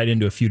 or he's tied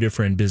into a few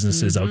different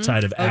businesses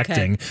outside of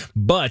acting.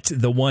 But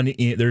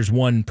there's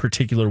one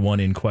particular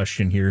one in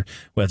question here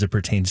as it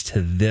pertains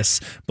to this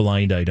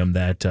blind item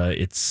that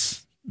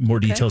it's more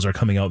details are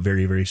coming out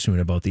very, very soon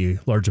about the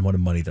large amount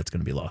of money that's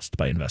going to be lost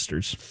by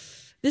investors.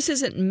 This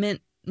isn't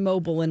Mint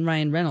Mobile and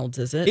Ryan Reynolds,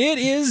 is it? It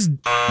is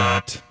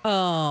not.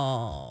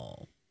 Oh.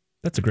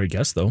 That's a great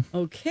guess, though.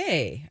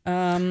 Okay.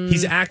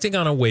 He's acting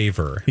on a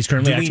waiver. He's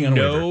currently acting on a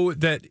waiver. Do we know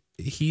that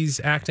he's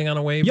acting on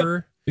a waiver?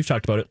 Yep. We've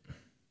talked about it.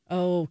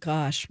 Oh,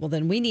 gosh. Well,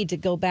 then we need to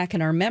go back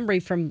in our memory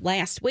from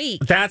last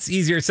week. That's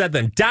easier said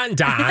than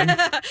done.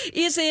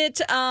 Is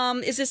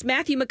this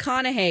Matthew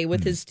McConaughey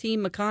with his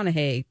team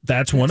McConaughey?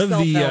 That's one of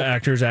the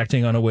actors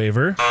acting on a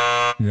waiver.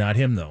 Not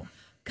him, though.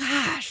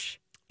 Gosh.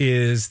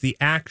 Is the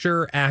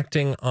actor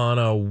acting on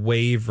a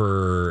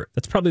waiver?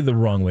 That's probably the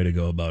wrong way to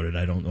go about it.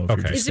 I don't know.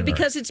 If Is it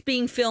because it's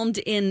being filmed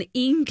in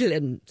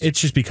England?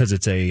 It's just because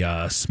it's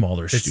a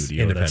smaller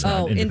studio.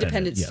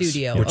 Independent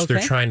studio. Which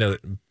they're trying to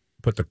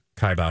put the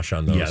kibosh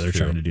on those. Yeah, they're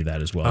trying to do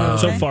that as well.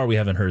 So far, we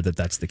haven't heard that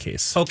that's the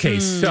case. Okay,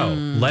 so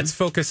let's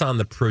focus on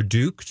the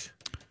product.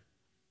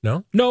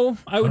 No,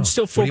 I would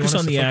still focus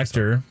on the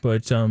actor,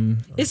 but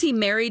is he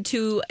married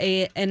to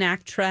an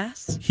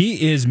actress?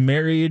 He is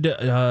married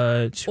to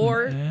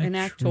an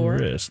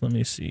actor. Let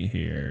me see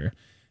here.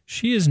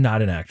 She is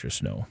not an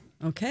actress. No.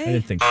 Okay. I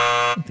didn't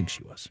think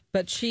she was.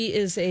 But she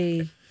is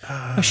a.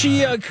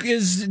 She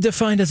is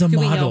defined as a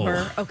model. We know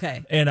her?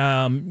 Okay. And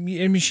I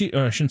mean, I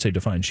shouldn't say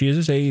defined. She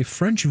is a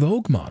French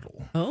Vogue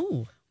model.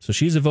 Oh. So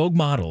she's a Vogue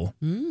model.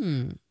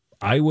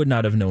 I would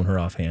not have known her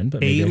offhand,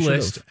 but maybe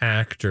A-list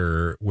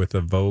actor with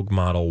a Vogue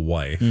model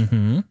wife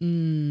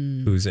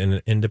who's in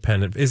an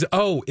independent. Is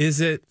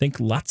it? Think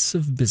lots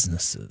of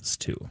businesses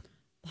too.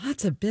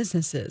 Lots of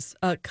businesses.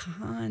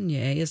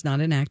 Kanye is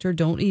not an actor.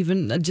 Don't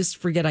even just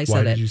forget I said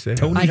it. Why did you say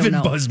that? Don't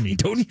even buzz me.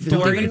 Don't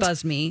even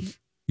buzz me.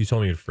 You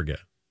told me to forget.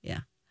 Yeah.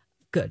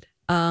 Good.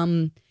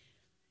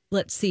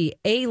 Let's see.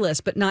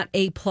 A-list, but not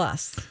A+.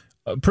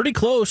 Pretty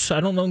close. I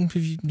don't know if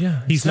you.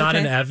 Yeah. He's not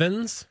an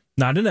Evans.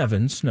 Not an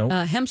Evans, no.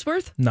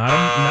 Hemsworth?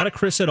 Not a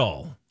Chris at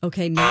all.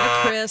 Okay, not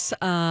a Chris.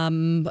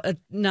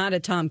 Not a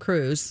Tom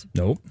Cruise.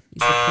 Nope.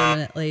 He's a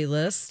permanent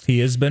A-list. He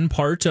has been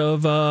part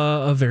of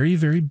a very,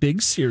 very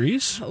big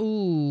series.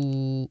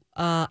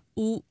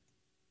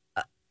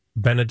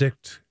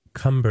 Benedict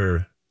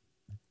Cumberbatch.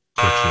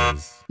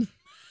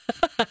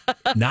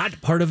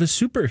 Not part of a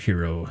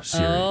superhero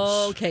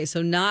series. Okay,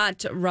 so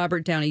not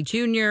Robert Downey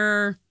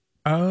Jr.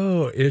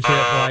 Oh, is it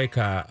like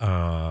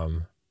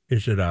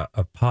is it a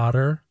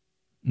Potter?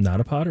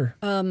 Not a Potter.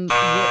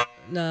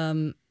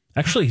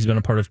 Actually, he's been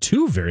a part of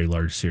 2 very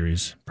large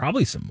series.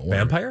 Probably some more.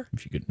 Vampire?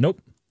 If you could.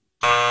 Nope.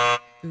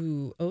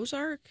 Ooh,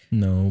 Ozark?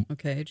 No.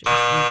 Okay.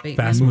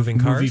 Fast-moving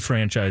cars? Movie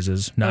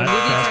franchises. Not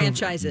movie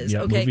franchises.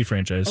 Yeah, okay. Movie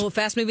franchise. Oh,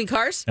 fast-moving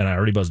cars? And I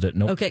already buzzed it.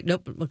 Nope. Okay,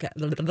 nope. Okay.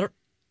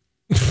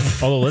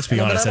 Although, let's be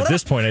honest, at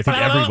this point, I think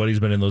everybody's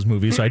been in those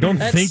movies, so I don't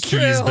think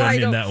he's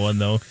been in that one,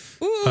 though.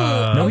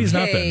 No, he's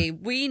not been.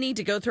 We need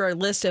to go through our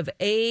list of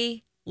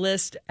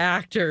A-list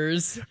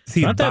actors.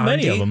 Not that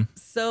many of them.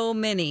 So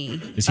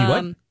many. Is he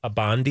what? A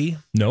Bondi?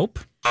 Nope.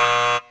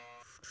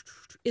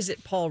 Is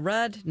it Paul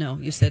Rudd? No,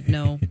 you said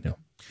no.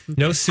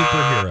 No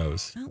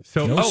superheroes.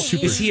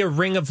 Is he a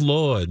Ring of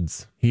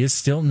Lords? He is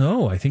still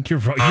no. I think you're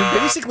wrong. You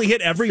basically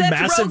hit every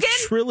massive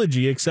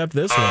trilogy except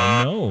this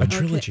one. No, a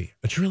trilogy.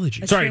 A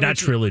trilogy. Sorry, not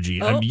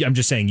trilogy. I'm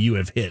just saying you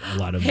have hit a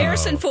lot of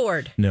Harrison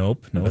Ford.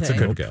 Nope. That's a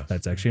good guess.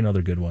 That's actually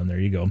another good one. There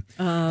you go.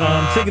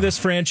 Think of this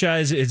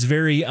franchise. It's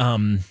very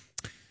Henry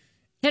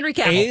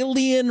Cavill.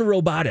 Alien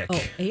robotic.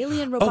 Oh,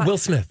 alien robotic. Oh, Will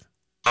Smith.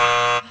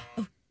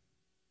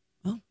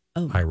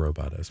 Oh,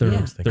 iRobot.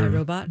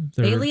 iRobot.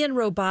 Alien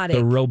robotic.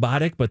 They're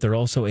robotic, but they're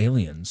also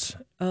aliens.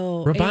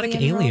 Oh, robotic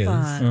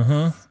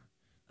aliens.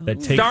 That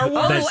take Star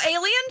Wars.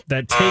 Alien.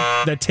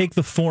 That take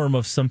the form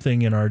of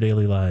something in our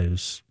daily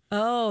lives.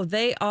 Oh,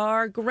 they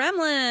are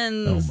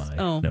gremlins. Oh my!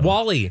 No.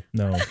 Wall-E.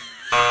 No,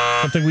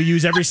 something we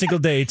use every single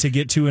day to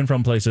get to and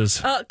from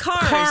places.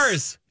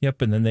 Cars.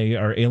 Yep, and then they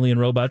are alien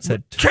robots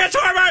that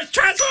Transformers.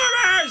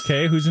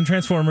 Okay, who's in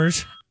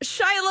Transformers?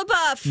 Shia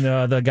LaBeouf.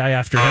 No, the guy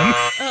after him.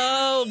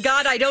 Oh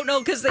God, I don't know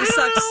because they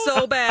suck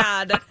so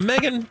bad.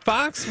 Megan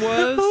Fox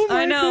was.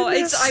 I know.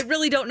 I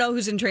really don't know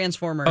who's in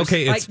Transformers.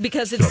 Okay,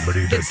 because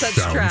it's such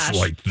trash.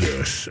 Like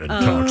this and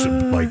talks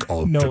like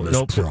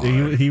Optimus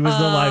Prime. He was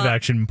the live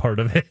action part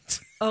of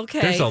it.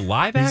 Okay, there's a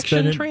live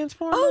action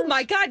Transformers. Oh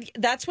my God,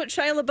 that's what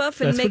Shia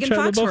LaBeouf and Megan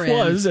Fox were in.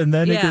 Was, and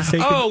then it was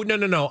taken. Oh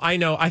no! I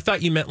know. I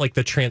thought you meant like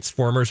the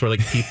Transformers, where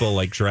like people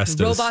like dressed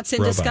as robots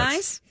in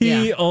disguise.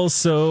 He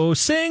also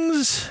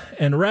sings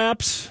and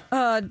raps.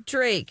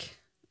 Drake.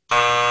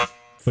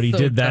 But he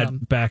did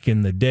that back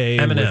in the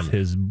day with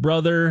his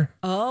brother.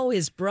 Oh,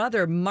 his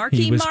brother, Mark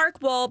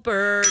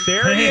Wahlberg.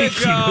 There you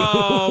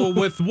go.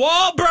 With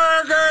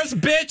Wahlburgers,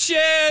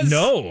 bitches.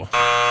 No.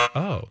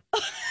 Oh.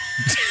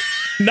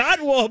 Not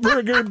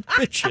Wahlburger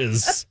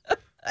bitches.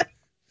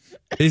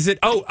 Is it?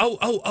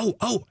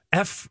 Oh.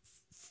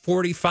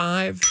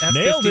 F-45. F-51.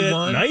 Nailed it.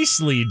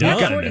 Nicely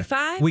done.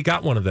 F-45? We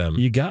got one of them.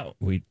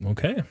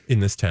 Okay. In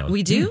this town.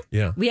 We do?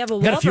 Yeah. We have a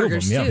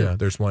Wahlburgers too. Yeah,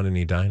 there's one in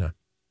Edina.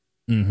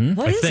 Mm-hmm.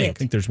 What is it? I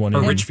think there's one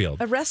in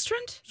Richfield. A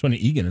restaurant? There's one in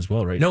Egan as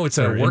well, right? No, it's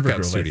a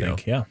workout studio.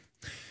 Yeah.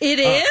 It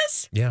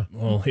is? Yeah.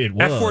 Well, it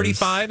was.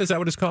 F-45, is that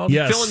what it's called?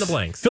 Yes. Fill in the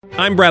blanks.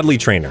 I'm Bradley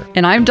Trainer.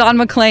 And I'm Don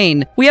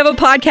McClain. We have a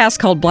podcast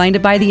called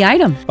Blinded by the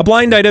Item. A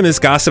blind item is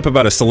gossip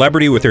about a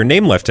celebrity with their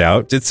name left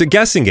out. It's a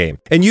guessing game,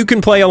 and you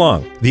can play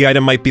along. The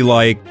item might be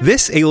like,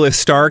 this A-list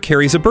star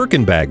carries a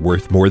Birkin bag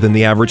worth more than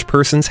the average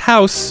person's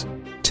house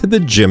to the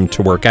gym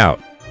to work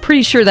out.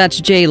 Pretty sure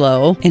that's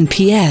J-Lo. And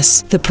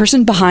P.S. the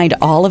person behind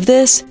all of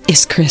this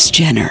is Kris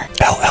Jenner,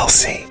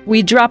 LLC.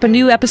 We drop a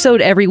new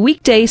episode every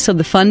weekday so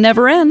the fun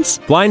never ends.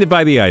 Blinded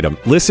by the Item.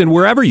 Listen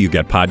wherever you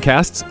get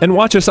podcasts and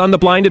watch us on the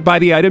Blinded by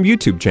the Item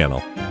YouTube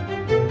channel.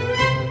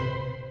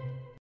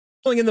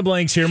 Filling in the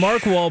blanks here,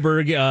 Mark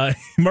Wahlberg,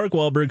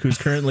 who's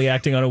currently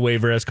acting on a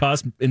waiver, has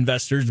cost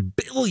investors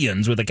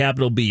billions with a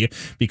capital B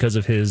because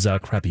of his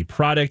crappy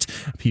product.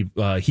 He's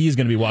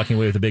going to be walking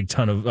away with a big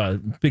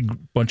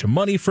bunch of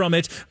money from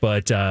it,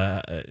 but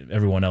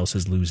everyone else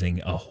is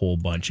losing a whole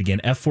bunch. Again,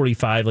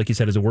 F45, like you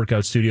said, is a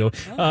workout studio.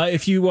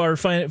 If you are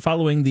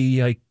following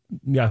the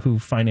Yahoo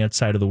Finance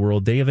side of the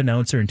world, they have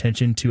announced their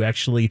intention to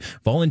actually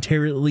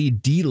voluntarily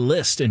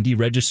delist and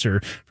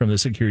deregister from the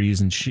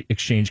Securities and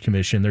Exchange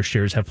Commission. Their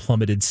shares have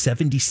plummeted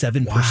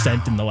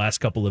 77% in the last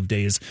couple of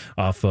days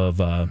off of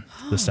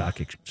the stock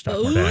market.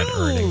 Bad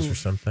earnings or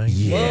something.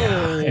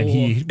 Yeah. And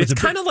it's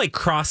kind of like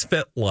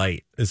CrossFit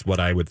Light is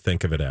what I would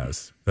think of it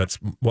as. That's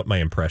what my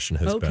impression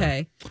has been.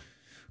 Okay.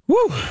 Woo.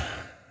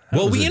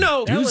 Well,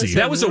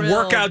 that was a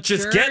workout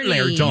just getting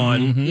there,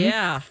 Dawn. Mm-hmm.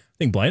 Yeah.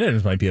 I think blind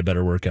items might be a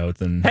better workout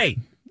than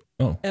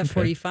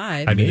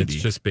F45. I mean, it's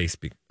just based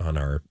on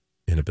our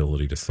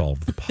inability to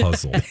solve the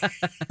puzzle.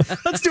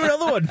 Let's do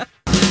another one.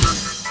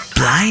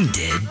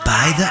 Blinded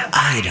by the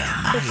Item.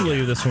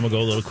 Hopefully this one will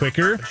go a little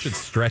quicker. I should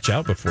stretch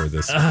out before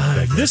this.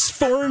 This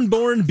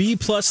foreign-born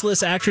B-plus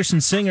list actress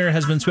and singer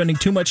has been spending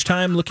too much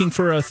time looking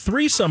for a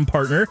threesome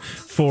partner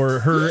for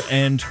her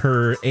and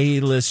her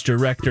A-list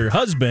director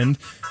husband,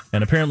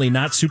 and apparently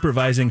not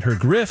supervising her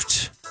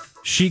grift.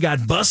 She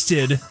got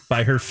busted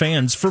by her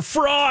fans for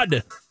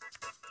fraud.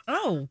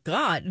 Oh,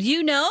 God.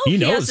 You know? He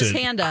knows has his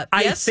hand up.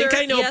 I Yes, think sir.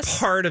 I know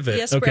part of it.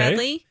 Yes,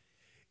 Bradley?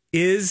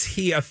 Is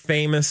he a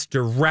famous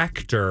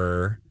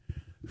director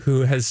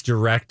who has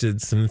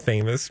directed some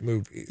famous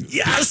movies?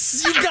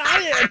 Yes, you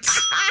got it.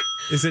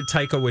 Is it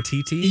Taika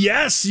Waititi?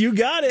 Yes, you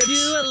got it.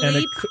 Dua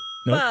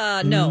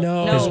Lipa.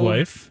 No. His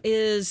wife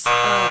is...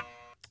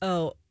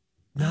 what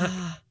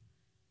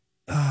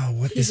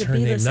She's is a her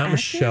name? B-list Not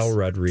actress? Michelle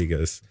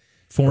Rodriguez.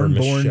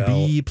 Foreign-born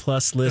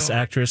B-plus list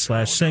actress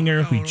 /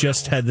 singer. We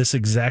just had this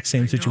exact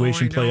same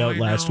situation play out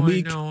last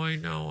week. I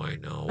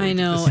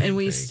know, and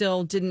we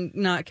still did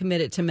not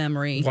commit it to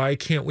memory. Why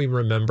can't we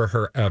remember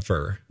her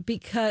ever?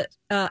 Because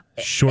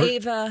Short.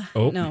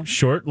 Ava.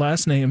 Short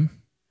last name.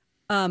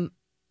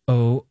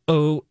 Oh,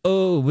 oh,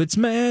 oh, it's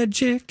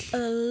magic.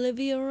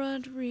 Olivia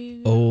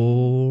Rodrigo.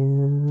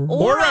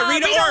 Aura.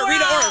 Rita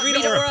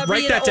Ora.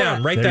 Write that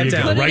down. Put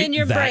it in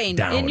your brain,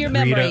 in your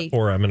memory. Rita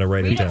Ora. I'm going to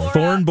write it down.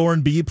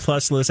 Foreign-born B+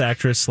 list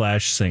actress /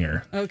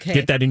 singer. Okay.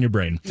 Get that in your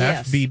brain.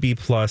 Yes.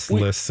 FBB+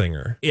 list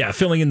singer. Yeah,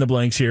 filling in the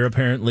blanks here.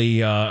 Apparently,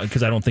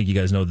 because I don't think you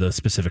guys know the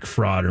specific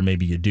fraud, or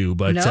maybe you do.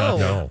 But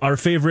No. Our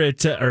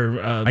favorite,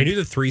 I knew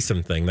the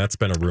threesome thing. That's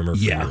been a rumor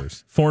for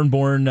years.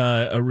 Foreign-born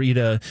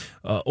Rita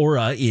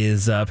Ora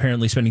is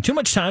apparently spending too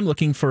much time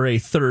looking for a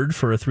third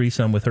for a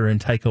threesome with her and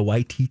Taika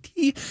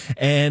Waititi,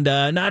 and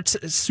not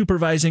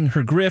supervising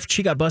her grift.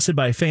 She got busted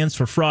by fans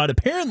for fraud.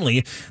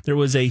 Apparently, there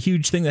was a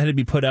huge thing that had to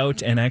be put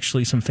out, and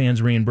actually some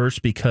fans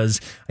reimbursed because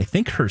I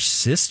think her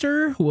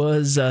sister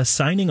was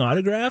signing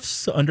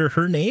autographs under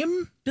her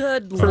name.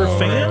 Good for Lord.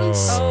 fans.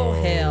 Oh,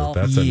 hell.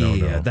 That's a no-no.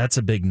 Yeah, that's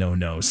a big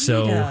no-no.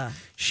 So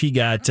she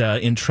got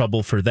in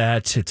trouble for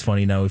that. It's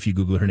funny now, if you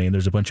Google her name,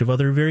 there's a bunch of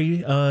other very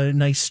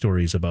nice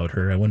stories about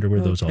her. I wonder where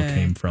those all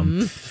came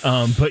from.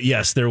 But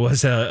yes, there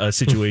was a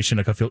situation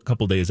a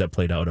couple days that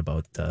played out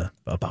about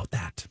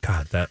that.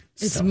 God,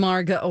 it's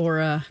Marga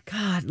Ora.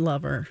 God,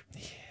 love her.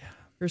 Yeah.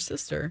 Her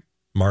sister.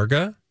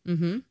 Marga?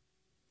 Mm-hmm.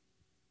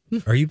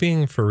 Are you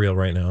being for real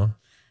right now?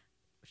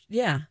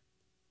 Yeah.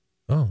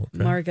 Oh,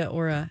 okay. Marga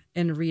Ora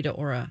and Rita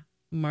Ora.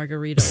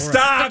 Margarita Ora.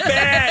 Stop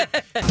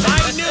it!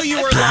 I knew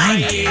you were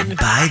lying.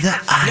 By the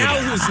Now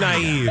who's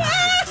naive?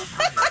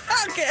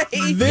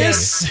 Okay.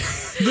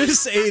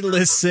 This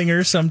A-list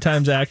singer,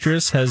 sometimes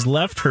actress, has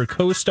left her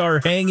co-star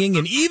hanging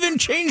and even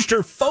changed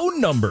her phone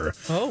number.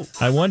 Oh.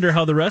 I wonder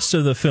how the rest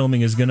of the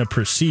filming is going to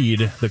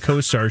proceed. The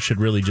co-star should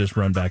really just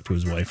run back to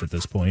his wife at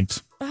this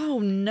point. Oh,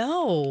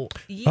 no.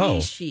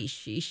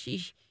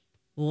 Yeesh.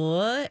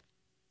 What?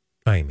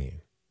 I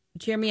mean.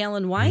 Jeremy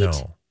Allen White?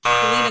 No.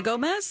 Selena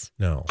Gomez?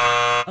 No.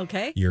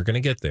 Okay. You're going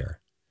to get there.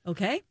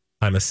 Okay.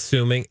 I'm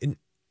assuming...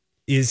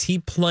 Is he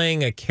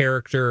playing a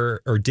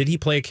character, or did he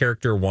play a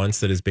character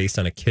once that is based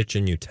on a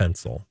kitchen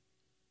utensil?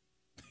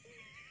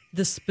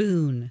 The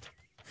spoon,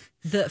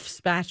 the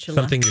spatula,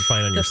 something you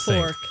find on your sink,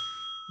 the fork,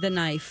 the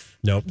knife.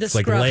 Nope, the it's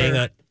scrubber. like laying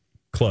it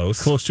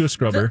close to a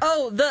scrubber.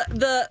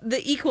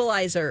 The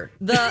equalizer.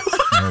 The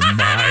oh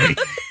my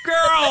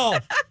girl,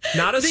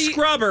 not a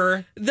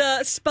scrubber.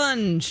 The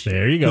sponge.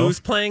 There you go. Who's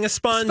playing a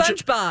sponge?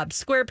 SpongeBob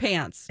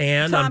SquarePants.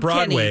 And Tom on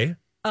Broadway.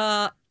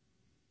 Kenny.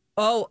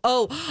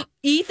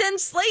 Ethan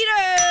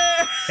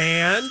Slater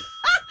and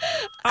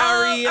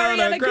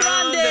Ariana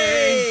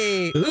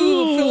Grande.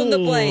 Ooh, fill in the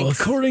blanks.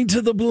 According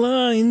to the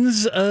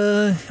blinds,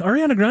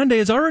 Ariana Grande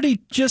has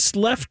already just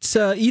left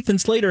Ethan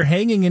Slater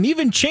hanging and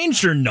even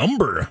changed her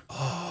number.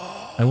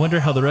 I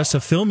wonder how the rest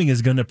of filming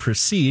is going to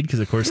proceed,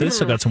 because, of course, they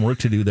still got some work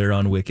to do there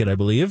on Wicked, I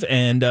believe.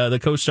 And the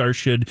co-star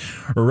should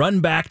run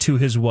back to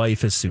his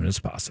wife as soon as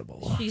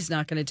possible. She's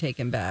not going to take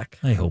him back.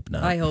 I hope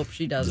not. I hope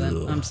she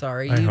doesn't. I'm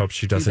sorry. I hope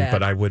she doesn't,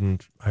 but I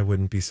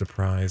wouldn't be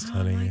surprised,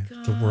 honey.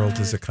 The world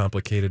is a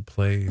complicated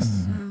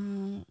place.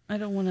 I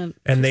don't want to.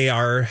 And they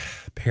are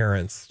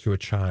parents to a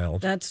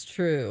child. That's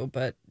true,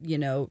 but,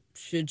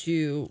 should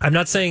you... I'm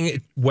not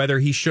saying whether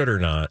he should or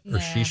not, or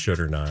she should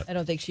or not. I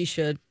don't think she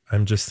should.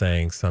 I'm just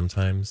saying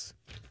sometimes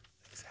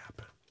things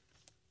happen.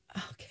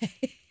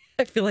 Okay.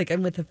 I feel like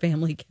I'm with a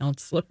family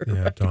counselor.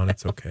 Yeah, Dawn,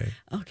 it's okay.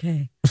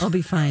 Okay. I'll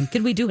be fine.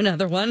 Can we do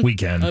another one? We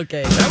can.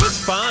 Okay. That was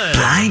fun.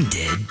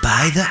 Blinded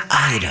by the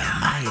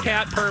item.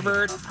 Cat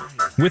pervert.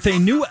 With a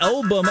new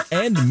album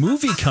and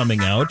movie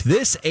coming out,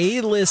 this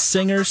A-list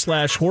singer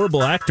 /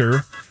 horrible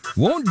actor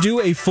won't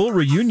do a full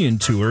reunion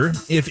tour.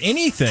 If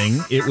anything,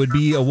 it would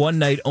be a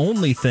one-night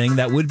only thing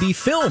that would be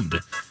filmed.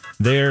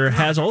 There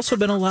has also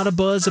been a lot of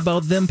buzz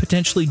about them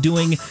potentially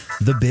doing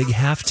the big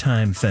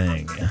halftime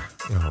thing.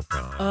 Oh,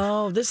 God.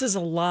 Oh, this is a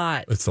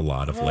lot. It's a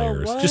lot of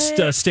layers. What?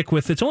 Just stick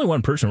with, it's only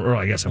one person, or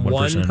I guess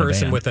one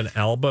person with an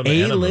album and a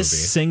movie.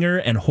 A-list singer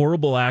and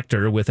horrible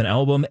actor with an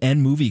album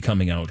and movie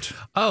coming out.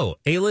 Oh,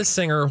 A-list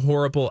singer,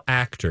 horrible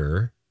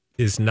actor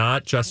is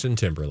not Justin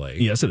Timberlake.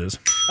 Yes, it is.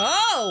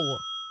 Oh!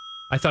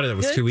 I thought it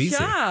was Good too easy.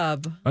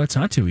 job. Oh, it's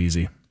not too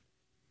easy.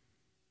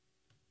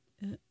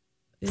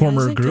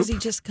 Former group? Because he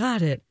just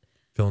got it.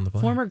 Fill in the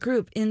blank. Former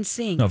group,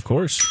 NSYNC. Of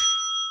course.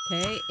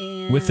 Okay,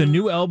 and... With the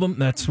new album,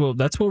 that's where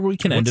we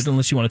can end it,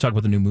 unless you want to talk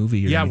about the new movie.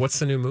 Yeah, what's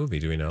the new movie?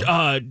 Do we know?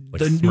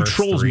 The new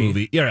Trolls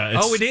movie. Yeah.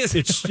 It is.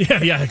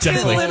 Yeah,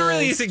 exactly. It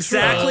literally is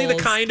exactly the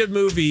kind of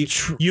movie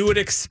you would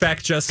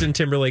expect Justin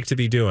Timberlake to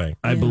be doing.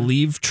 I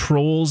believe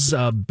Trolls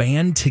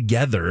band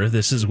together.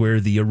 This is where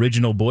the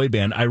original boy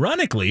band,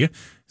 ironically,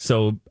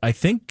 so I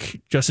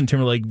think Justin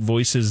Timberlake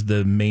voices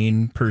the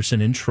main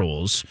person in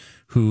Trolls,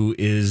 who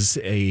is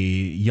a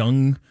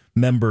young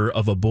member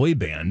of a boy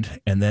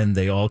band, and then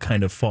they all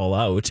kind of fall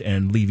out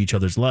and leave each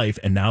other's life,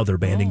 and now they're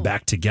banding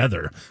back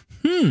together.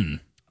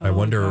 I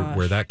wonder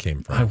where that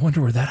came from. I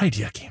wonder where that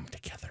idea came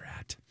together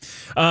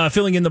at.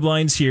 Filling in the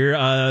blinds here,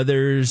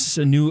 there's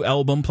a new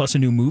album plus a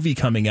new movie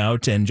coming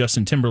out, and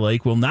Justin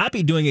Timberlake will not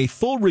be doing a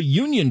full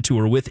reunion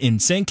tour with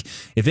NSYNC.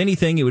 If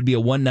anything, it would be a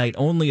one-night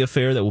only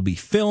affair that will be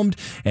filmed,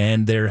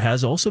 and there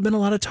has also been a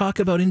lot of talk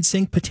about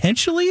NSYNC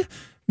potentially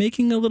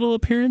making a little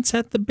appearance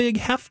at the big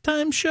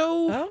halftime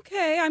show.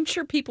 Okay, I'm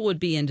sure people would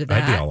be into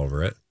that. I'd be all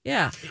over it.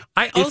 Yeah.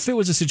 If it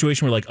was a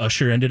situation where like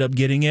Usher ended up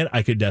getting it,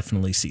 I could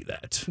definitely see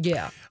that.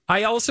 Yeah.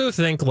 I also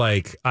think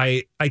like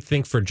I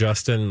think for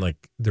Justin, like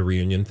the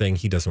reunion thing,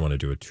 he doesn't want to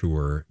do a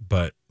tour,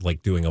 but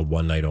like doing a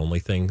one night only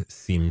thing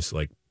seems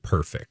like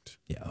perfect.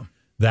 Yeah.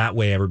 That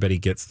way everybody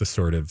gets the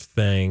sort of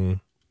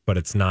thing, but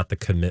it's not the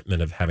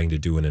commitment of having to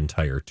do an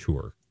entire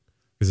tour.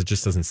 Because it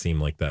just doesn't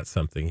seem like that's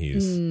something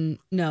he's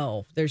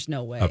no, there's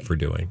no way up for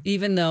doing.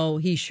 Even though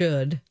he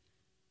should.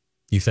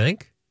 You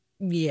think?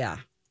 Yeah.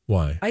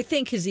 Why? I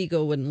think his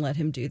ego wouldn't let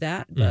him do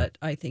that, but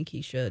I think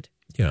he should.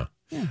 Yeah.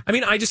 I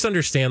mean, I just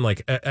understand,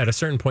 like, at a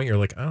certain point, you're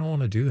like, I don't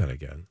want to do that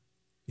again,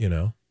 you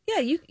know? Yeah,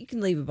 you can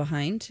leave it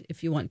behind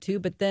if you want to,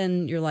 but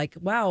then you're like,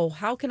 wow,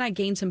 how can I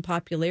gain some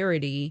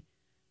popularity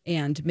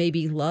and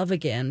maybe love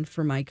again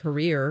for my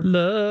career?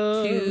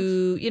 Love.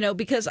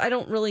 Because I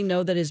don't really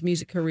know that his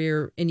music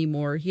career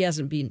anymore. He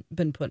hasn't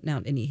been putting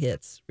out any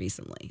hits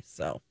recently.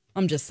 So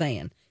I'm just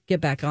saying,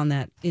 get back on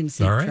that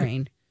NSYNC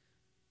train.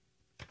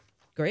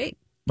 Great.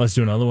 Let's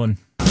do another one.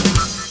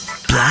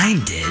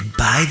 Blinded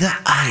by the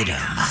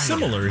item.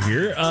 Similar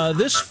here.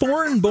 This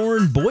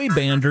foreign-born boy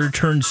bander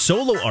turned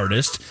solo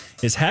artist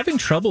is having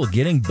trouble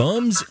getting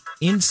bums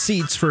in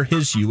seats for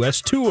his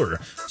U.S. tour.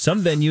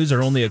 Some venues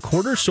are only a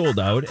quarter sold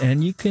out,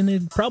 and you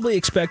can probably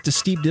expect a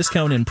steep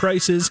discount in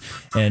prices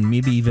and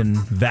maybe even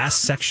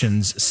vast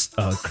sections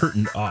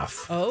curtained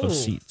off of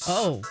seats.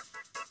 Oh.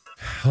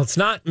 Well, it's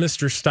not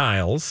Mr.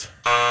 Styles,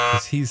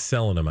 because he's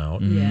selling them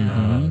out.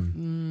 Yeah.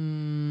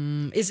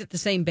 Is it the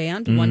same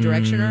band, One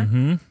Directioner?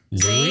 Mm-hmm.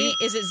 Zayn?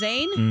 Is it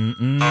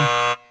Zayn?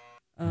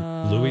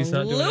 Louis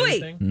not doing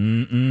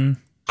anything?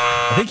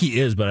 I think he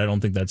is, but I don't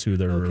think that's who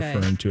they're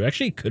referring to.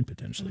 Actually, he could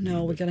potentially.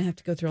 No, we're going to have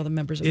to go through all the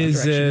members of One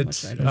Direction.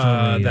 Is it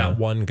that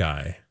one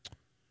guy?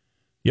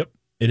 Yep,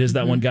 it is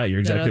that one guy.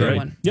 You're exactly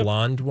right. Yep.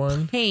 Blonde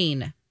one?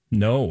 Payne.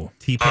 No.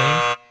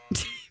 T-Pain?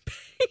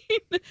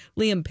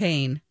 Liam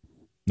Payne.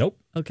 Nope.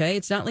 Okay,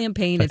 it's not Liam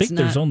Payne. I think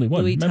there's only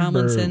one Louis member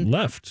Tomlinson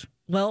left.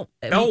 Well,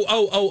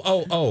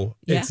 Yeah.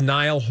 It's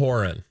Niall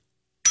Horan.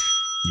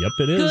 Yep,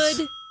 it is.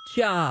 Good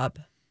job.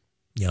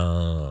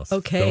 Yes.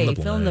 Okay,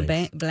 fill in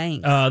the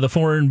blank. The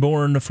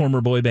foreign-born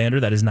former boy bander,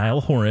 that is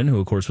Niall Horan, who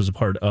of course was a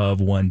part of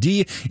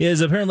 1D,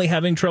 is apparently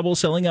having trouble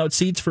selling out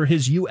seats for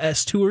his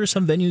U.S. tour.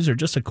 Some venues are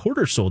just a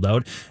quarter sold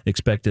out.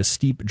 Expect a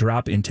steep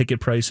drop in ticket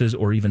prices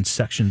or even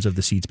sections of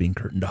the seats being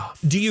curtained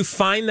off. Do you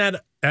find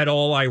that at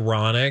all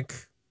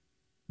ironic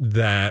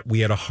that we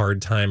had a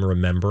hard time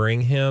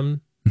remembering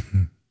him?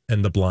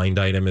 And the blind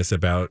item is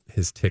about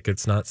his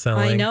tickets not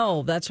selling. I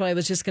know. That's what I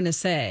was just going to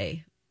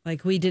say.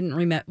 Like, we didn't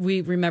remember. We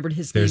remembered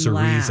his There's name a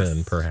last.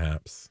 reason,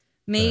 perhaps.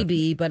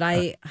 Maybe, but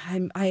I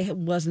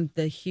wasn't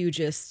the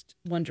hugest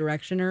One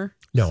Directioner.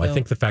 No, so. I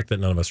think the fact that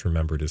none of us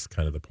remembered is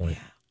kind of the point.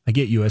 Yeah. I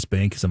get US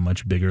Bank is a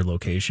much bigger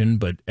location,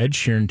 but Ed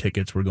Sheeran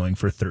tickets were going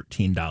for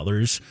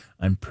 $13.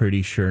 I'm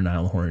pretty sure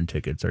Niall Horan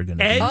tickets are going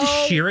to be. Ed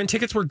Sheeran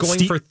tickets were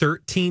going for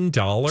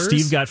 $13?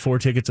 Steve got 4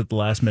 tickets at the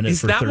last minute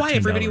for $13. Is that why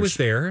everybody was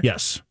there?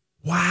 Yes.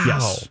 Wow.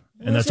 Yes.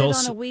 And was that's it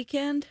also on a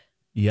weekend?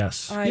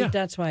 Yes.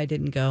 That's why I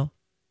didn't go.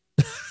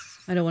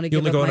 I don't want to give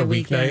only up go on my a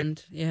weeknight?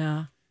 weekend.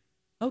 Yeah.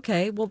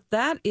 Okay. Well,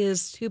 that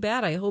is too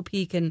bad. I hope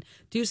he can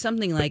do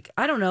something like,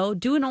 I don't know,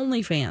 do an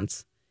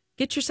OnlyFans.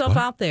 Get yourself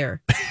out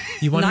there.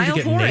 You want Niall him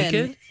to get Horan.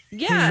 naked?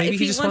 Yeah, Maybe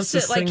if he just wants to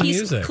like sing he's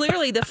music.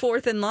 clearly the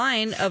fourth in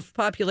line of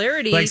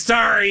popularity. Like,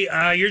 sorry,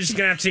 you're just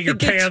going to have to take your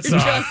Get pants your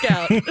off. junk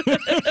out.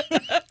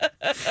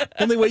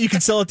 only way you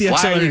can sell at the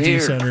XL Energy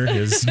Center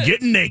is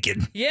getting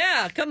naked.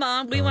 Yeah, come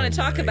on. We want to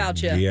talk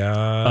about you.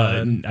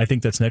 Yeah. I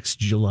think that's next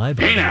July.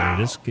 But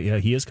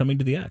he is coming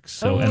to the X.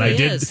 So, Oh, and I he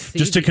did is.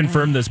 just to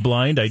confirm this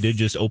blind. I did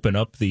just open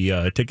up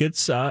the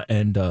tickets,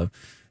 and the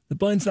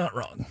blind's not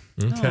wrong.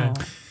 Okay.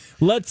 Oh.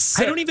 Let's.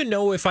 I don't even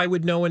know if I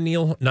would know a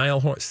Niall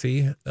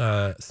Horan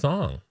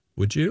song.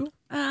 Would you?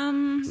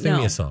 Sing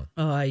me a song.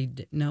 Oh,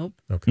 nope.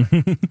 Okay.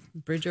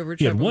 Bridge over troubled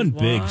He had one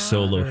big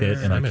solo hit,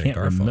 and I can't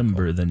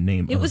remember the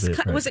name of it. Was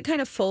it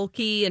kind of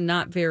folky and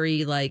not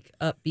very like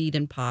upbeat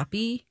and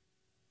poppy?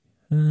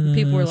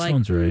 People were like,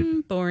 sounds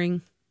right.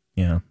 Boring.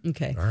 Yeah.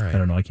 Okay. All right. I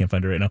don't know. I can't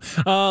find it right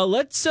now.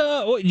 Let's.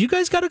 You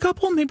guys got a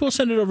couple? Maybe we'll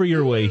send it over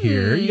your way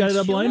here. You got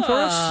a blind for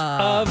us?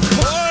 Of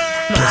course.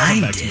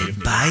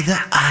 Blinded by the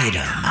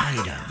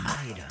item.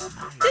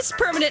 This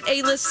permanent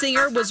A-list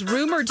singer was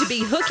rumored to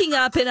be hooking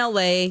up in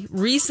L.A.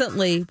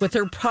 recently with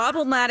her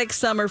problematic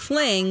summer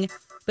fling,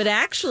 but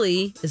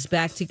actually is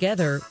back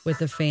together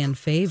with a fan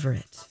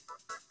favorite.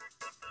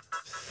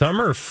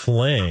 Summer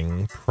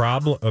fling,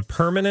 a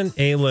permanent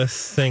A-list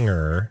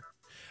singer.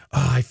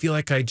 Oh, I feel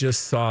like I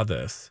just saw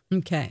this.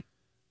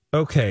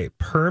 Okay,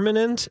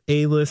 permanent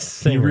A-list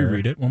singer. Can you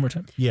reread it one more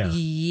time? Yeah.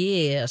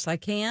 Yes, I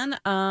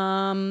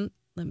can.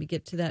 Let me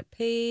get to that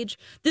page.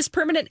 This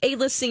permanent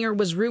A-list singer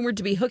was rumored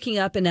to be hooking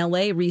up in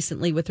L.A.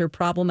 recently with her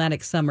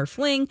problematic summer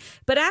fling,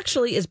 but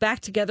actually is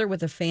back together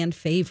with a fan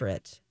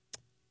favorite.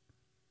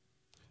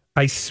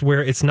 I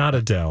swear it's not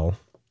Adele.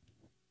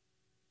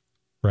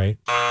 Right?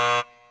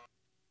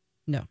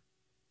 No.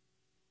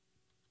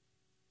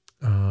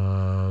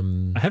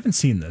 haven't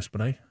seen this,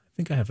 but I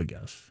think I have a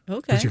guess.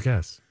 Okay. What's your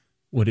guess?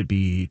 Would it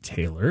be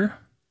Taylor?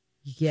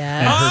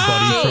 Yes. And her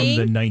buddy from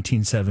the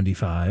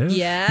 1975.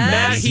 Yes.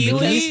 Matt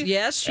Healy?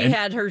 Yes, she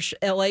had her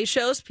LA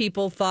shows.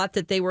 People thought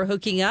that they were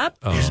hooking up.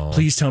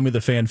 Please tell me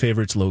the fan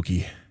favorite's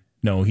Loki.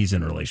 No, he's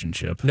in a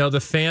relationship. No,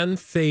 the fan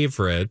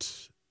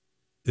favorite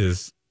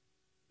is...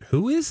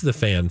 Who is the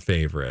fan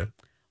favorite?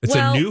 It's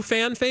a new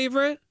fan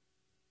favorite?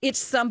 It's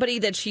somebody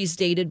that she's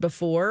dated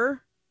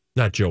before.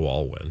 Not Joe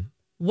Alwyn.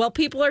 Well,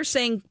 people are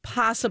saying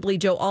possibly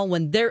Joe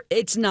Alwyn.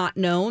 It's not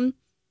known.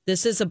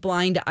 This is a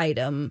blind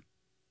item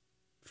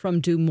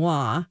from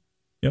Dumois.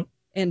 Yep.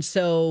 And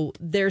so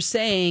they're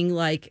saying,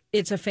 like,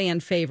 it's a fan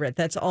favorite.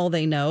 That's all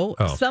they know.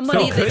 Oh.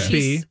 Somebody So that could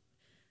she's... be.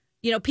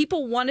 You know,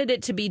 people wanted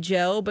it to be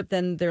Joe, but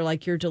then they're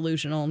like, you're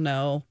delusional.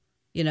 No,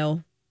 you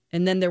know.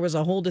 And then there was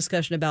a whole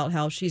discussion about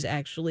how she's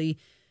actually,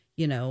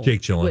 you know, Jake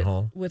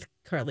Gyllenhaal with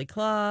Carly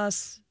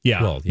Kloss.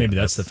 Yeah, Well, maybe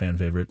that's the fan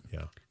favorite.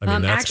 Yeah. I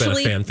mean, that's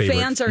actually, been a fan favorite.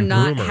 fans are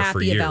not rumor for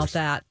happy years. about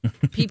that.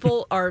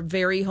 People are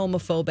very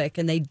homophobic,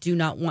 and they do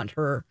not want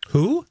her.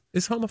 Who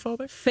is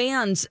homophobic?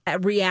 Fans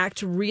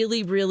react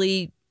really,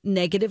 really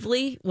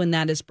negatively when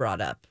that is brought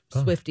up.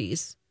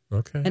 Swifties.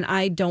 Okay. And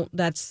I don't,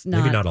 that's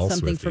Maybe not all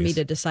something for me Swifties.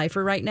 to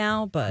decipher right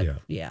now, but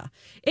yeah.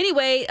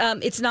 Anyway,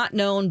 it's not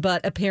known,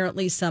 but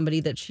apparently somebody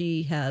that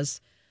she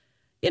has,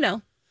 you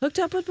know, hooked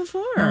up with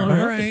before. All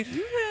right.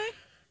 Okay.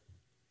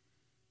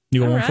 You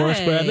going for us,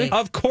 Bradley?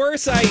 Of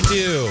course I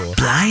do.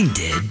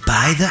 Blinded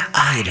by the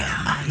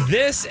item.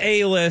 This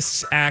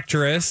A-list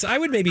actress, I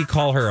would maybe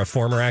call her a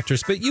former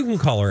actress, but you can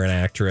call her an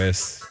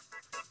actress.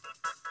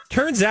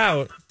 Turns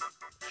out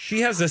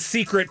she has a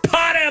secret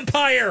pot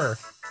empire.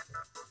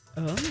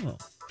 Oh.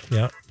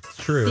 Yeah, it's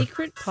true.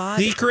 Secret pot.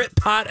 Secret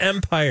pot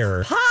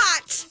empire.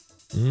 Pot!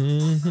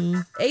 Mm-hmm.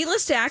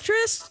 A-list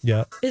actress?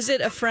 Yeah. Is it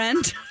a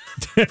friend?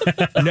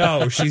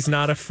 No, she's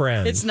not a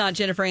friend. It's not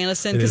Jennifer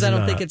Aniston, It because is I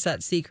don't not. think it's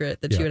that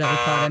secret that she would have a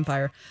pot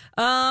empire.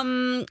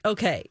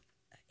 Okay.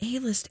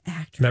 A-list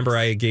actress. Remember,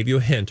 I gave you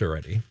a hint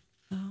already.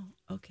 Oh,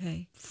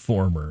 okay.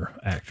 Former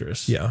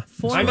actress. Yeah.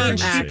 Former I mean,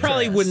 she actress.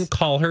 probably wouldn't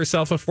call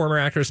herself a former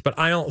actress, but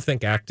I don't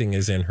think acting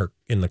is in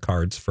the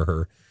cards for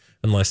her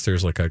unless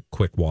there's like a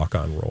quick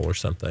walk-on role or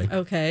something.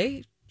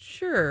 Okay.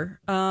 Sure.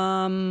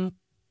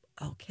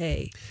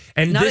 Okay.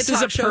 And Not this a is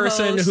a talk show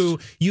person host. who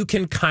you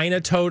can kind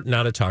of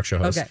not a talk show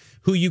host, Okay.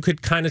 who you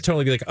could kind of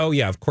totally be like, oh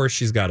yeah, of course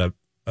she's got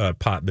a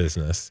pot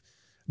business.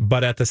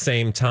 But at the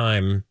same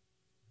time,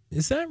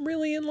 is that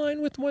really in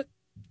line with what?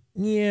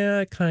 Yeah,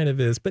 it kind of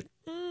is. But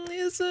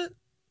is it?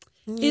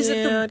 Is it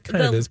Yeah, it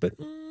kind of is. But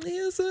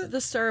is it?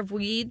 The star of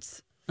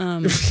Weeds?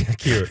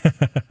 Cute.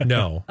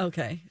 No.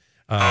 Okay.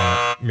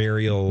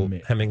 Muriel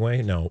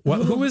Hemingway? No.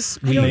 What? Who was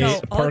I don't know.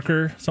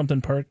 Parker?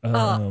 Something Park?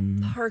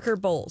 Parker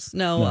Bowles.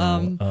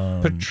 No.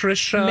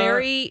 Patricia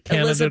Mary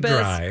Canada Elizabeth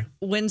Dry.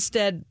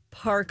 Winstead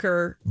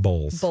Parker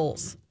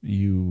Bowles.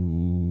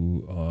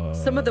 You.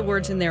 Some of the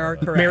words in there are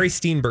correct. Mary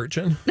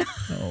Steenburgen.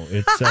 No,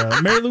 it's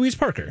Mary Louise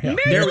Parker. Yeah.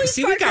 Mary Louise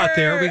See, Parker. we got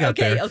there. We got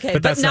there. Okay,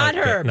 But but that's not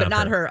not her. good. But Not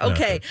not her. her. Not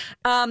Okay.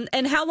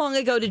 And how long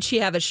ago did she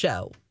have a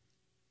show?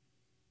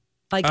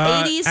 Like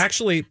 80s?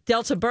 Actually,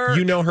 Delta Burke?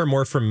 you know her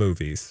more from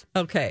movies.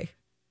 Okay.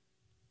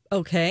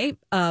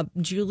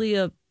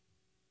 Julia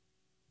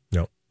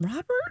No.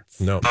 Roberts?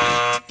 No.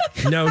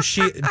 No,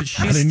 she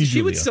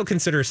Julia. would still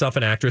consider herself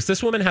an actress.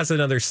 This woman has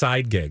another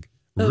side gig.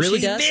 Oh, really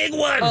she does? big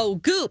one. Oh,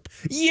 Goop.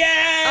 Yay!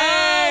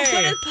 Oh,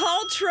 Gwyneth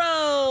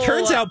Paltrow.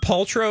 Turns out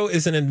Paltrow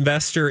is an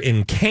investor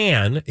in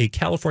Can, a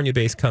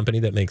California-based company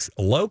that makes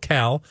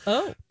low-cal,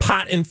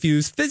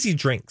 pot-infused fizzy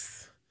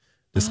drinks.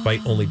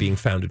 Despite only being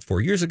founded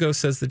 4 years ago,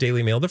 says the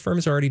Daily Mail, the firm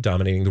is already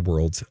dominating the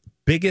world's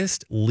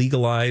biggest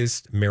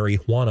legalized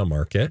marijuana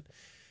market,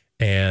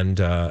 and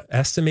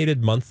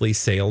estimated monthly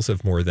sales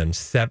of more than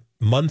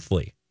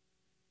monthly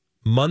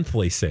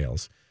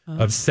sales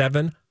of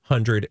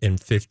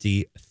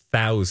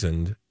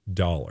 $750,000.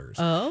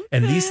 Okay.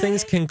 And these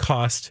things can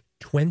cost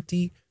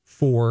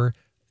 $24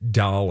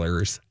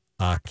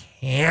 a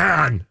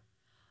can.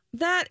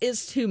 That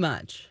is too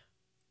much.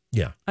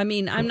 Yeah. I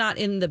mean, I'm not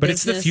in the But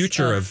it's business the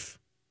future of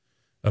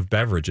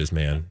beverages,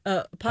 man.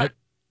 pot.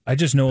 I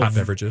just know Hot of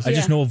beverages. I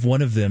just know of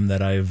one of them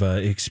that I've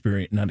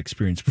not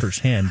experienced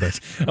firsthand, but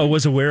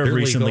was aware of They're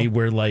recently.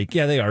 legal. Where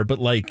they are, but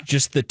like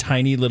just the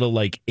tiny little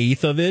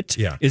eighth of it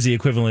is the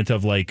equivalent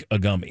of like a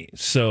gummy.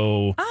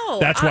 So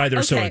that's why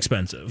they're so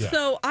expensive.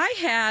 So I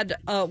had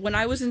when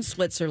I was in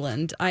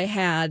Switzerland, I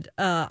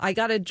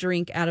got a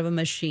drink out of a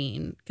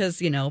machine because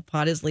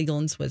pot is legal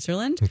in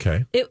Switzerland.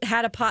 Okay, it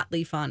had a pot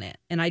leaf on it,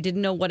 and I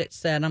didn't know what it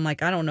said. I'm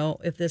like, I don't know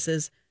if this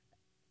is.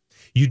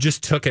 You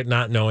just took it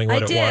not knowing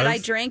what it was? I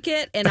drank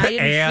it, and I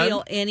didn't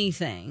feel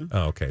anything.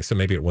 Oh, okay. So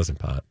maybe it wasn't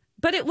pot.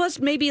 But it was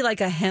maybe like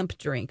a hemp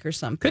drink or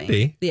something. Could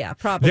be. Yeah,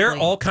 probably. They're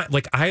all kind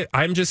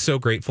I'm just so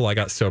grateful I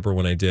got sober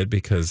when I did,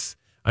 because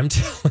I'm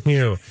telling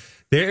you,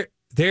 there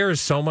is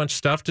so much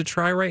stuff to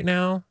try right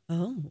now.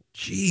 Oh.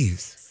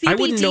 Jeez. CBD, I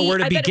wouldn't know where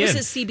to begin. It was a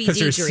CBD because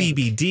there's drink.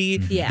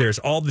 CBD, Yeah. there's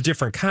all the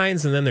different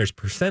kinds, and then there's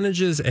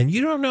percentages, and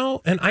you don't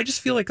know. And I just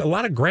feel like a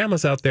lot of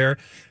grandmas out there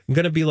are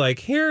going to be like,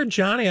 here,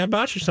 Johnny, I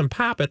bought you some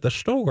pop at the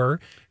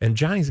store. And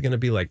Johnny's going to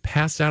be like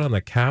passed out on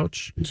the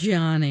couch.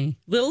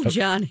 Little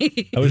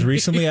Johnny. I was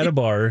recently at a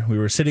bar. We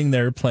were sitting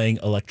there playing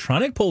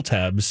electronic pull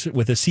tabs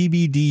with a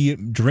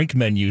CBD drink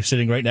menu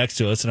sitting right next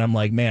to us. And I'm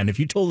like, man, if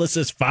you told us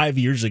this 5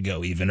 years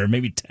ago even, or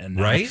maybe 10,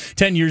 right?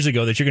 10 years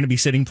ago that you're going to be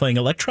sitting playing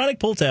electronic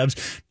pull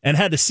tabs and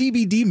had a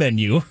CBD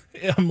menu,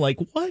 I'm like,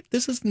 what?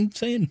 This is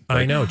insane.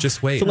 I know.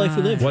 Just wait. It's the life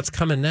we live. What's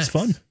coming next? It's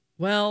fun.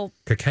 Well,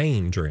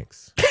 cocaine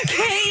drinks.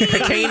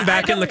 Cocaine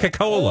back in the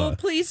Coca-Cola. Oh,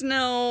 please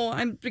no.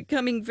 I'm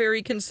becoming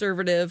very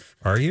conservative.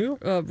 Are you?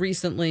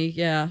 Recently,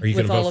 yeah. Are you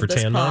going to vote for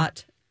Tan Mom?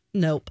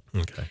 Nope.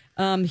 Okay.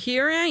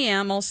 Here I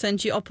am. I'll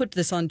put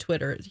this on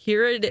Twitter.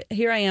 Here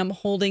I am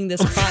holding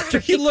this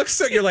pot. You look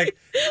so, you're like.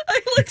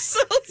 I look so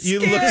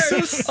scared. You look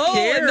so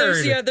scared.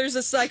 Oh, and there's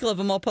a cycle of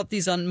them. I'll put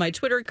these on my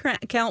Twitter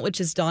account,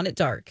 which is Dawn at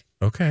Dark.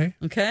 Okay.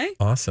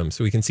 Awesome.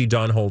 So we can see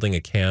Dawn holding a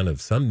can of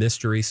some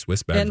mystery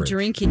Swiss beverage. And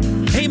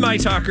drinking. Hey, my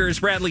talkers.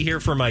 Bradley here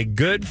for my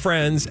good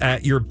friends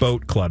at Your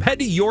Boat Club. Head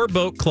to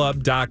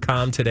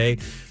yourboatclub.com today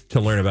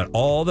to learn about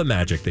all the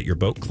magic that Your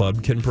Boat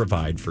Club can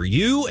provide for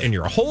you and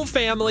your whole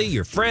family,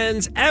 your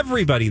friends,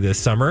 everybody this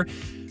summer,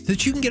 so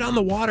that you can get on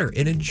the water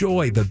and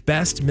enjoy the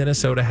best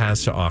Minnesota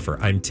has to offer.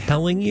 I'm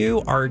telling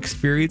you, our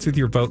experience with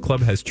Your Boat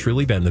Club has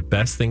truly been the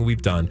best thing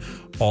we've done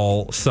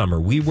all summer.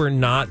 We were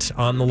not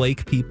on the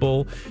lake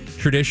people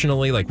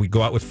traditionally, like we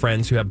go out with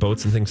friends who have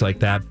boats and things like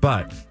that.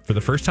 But for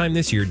the first time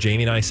this year,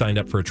 Jamie and I signed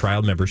up for a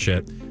trial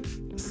membership.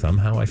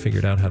 Somehow I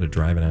figured out how to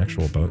drive an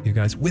actual boat, you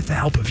guys, with the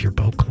help of Your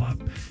Boat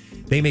Club.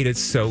 They made it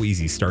so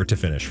easy, start to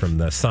finish, from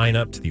the sign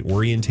up to the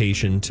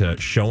orientation to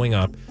showing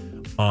up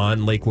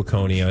on Lake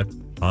Waconia,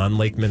 on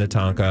Lake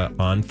Minnetonka,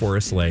 on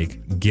Forest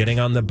Lake, getting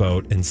on the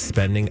boat and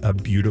spending a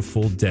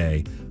beautiful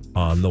day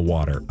on the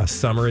water. A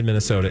summer in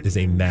Minnesota is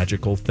a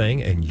magical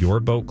thing, and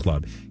Your Boat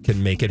Club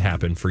can make it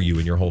happen for you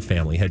and your whole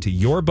family. Head to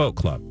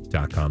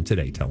yourboatclub.com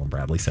today. Tell them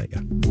Bradley sent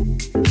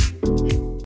you.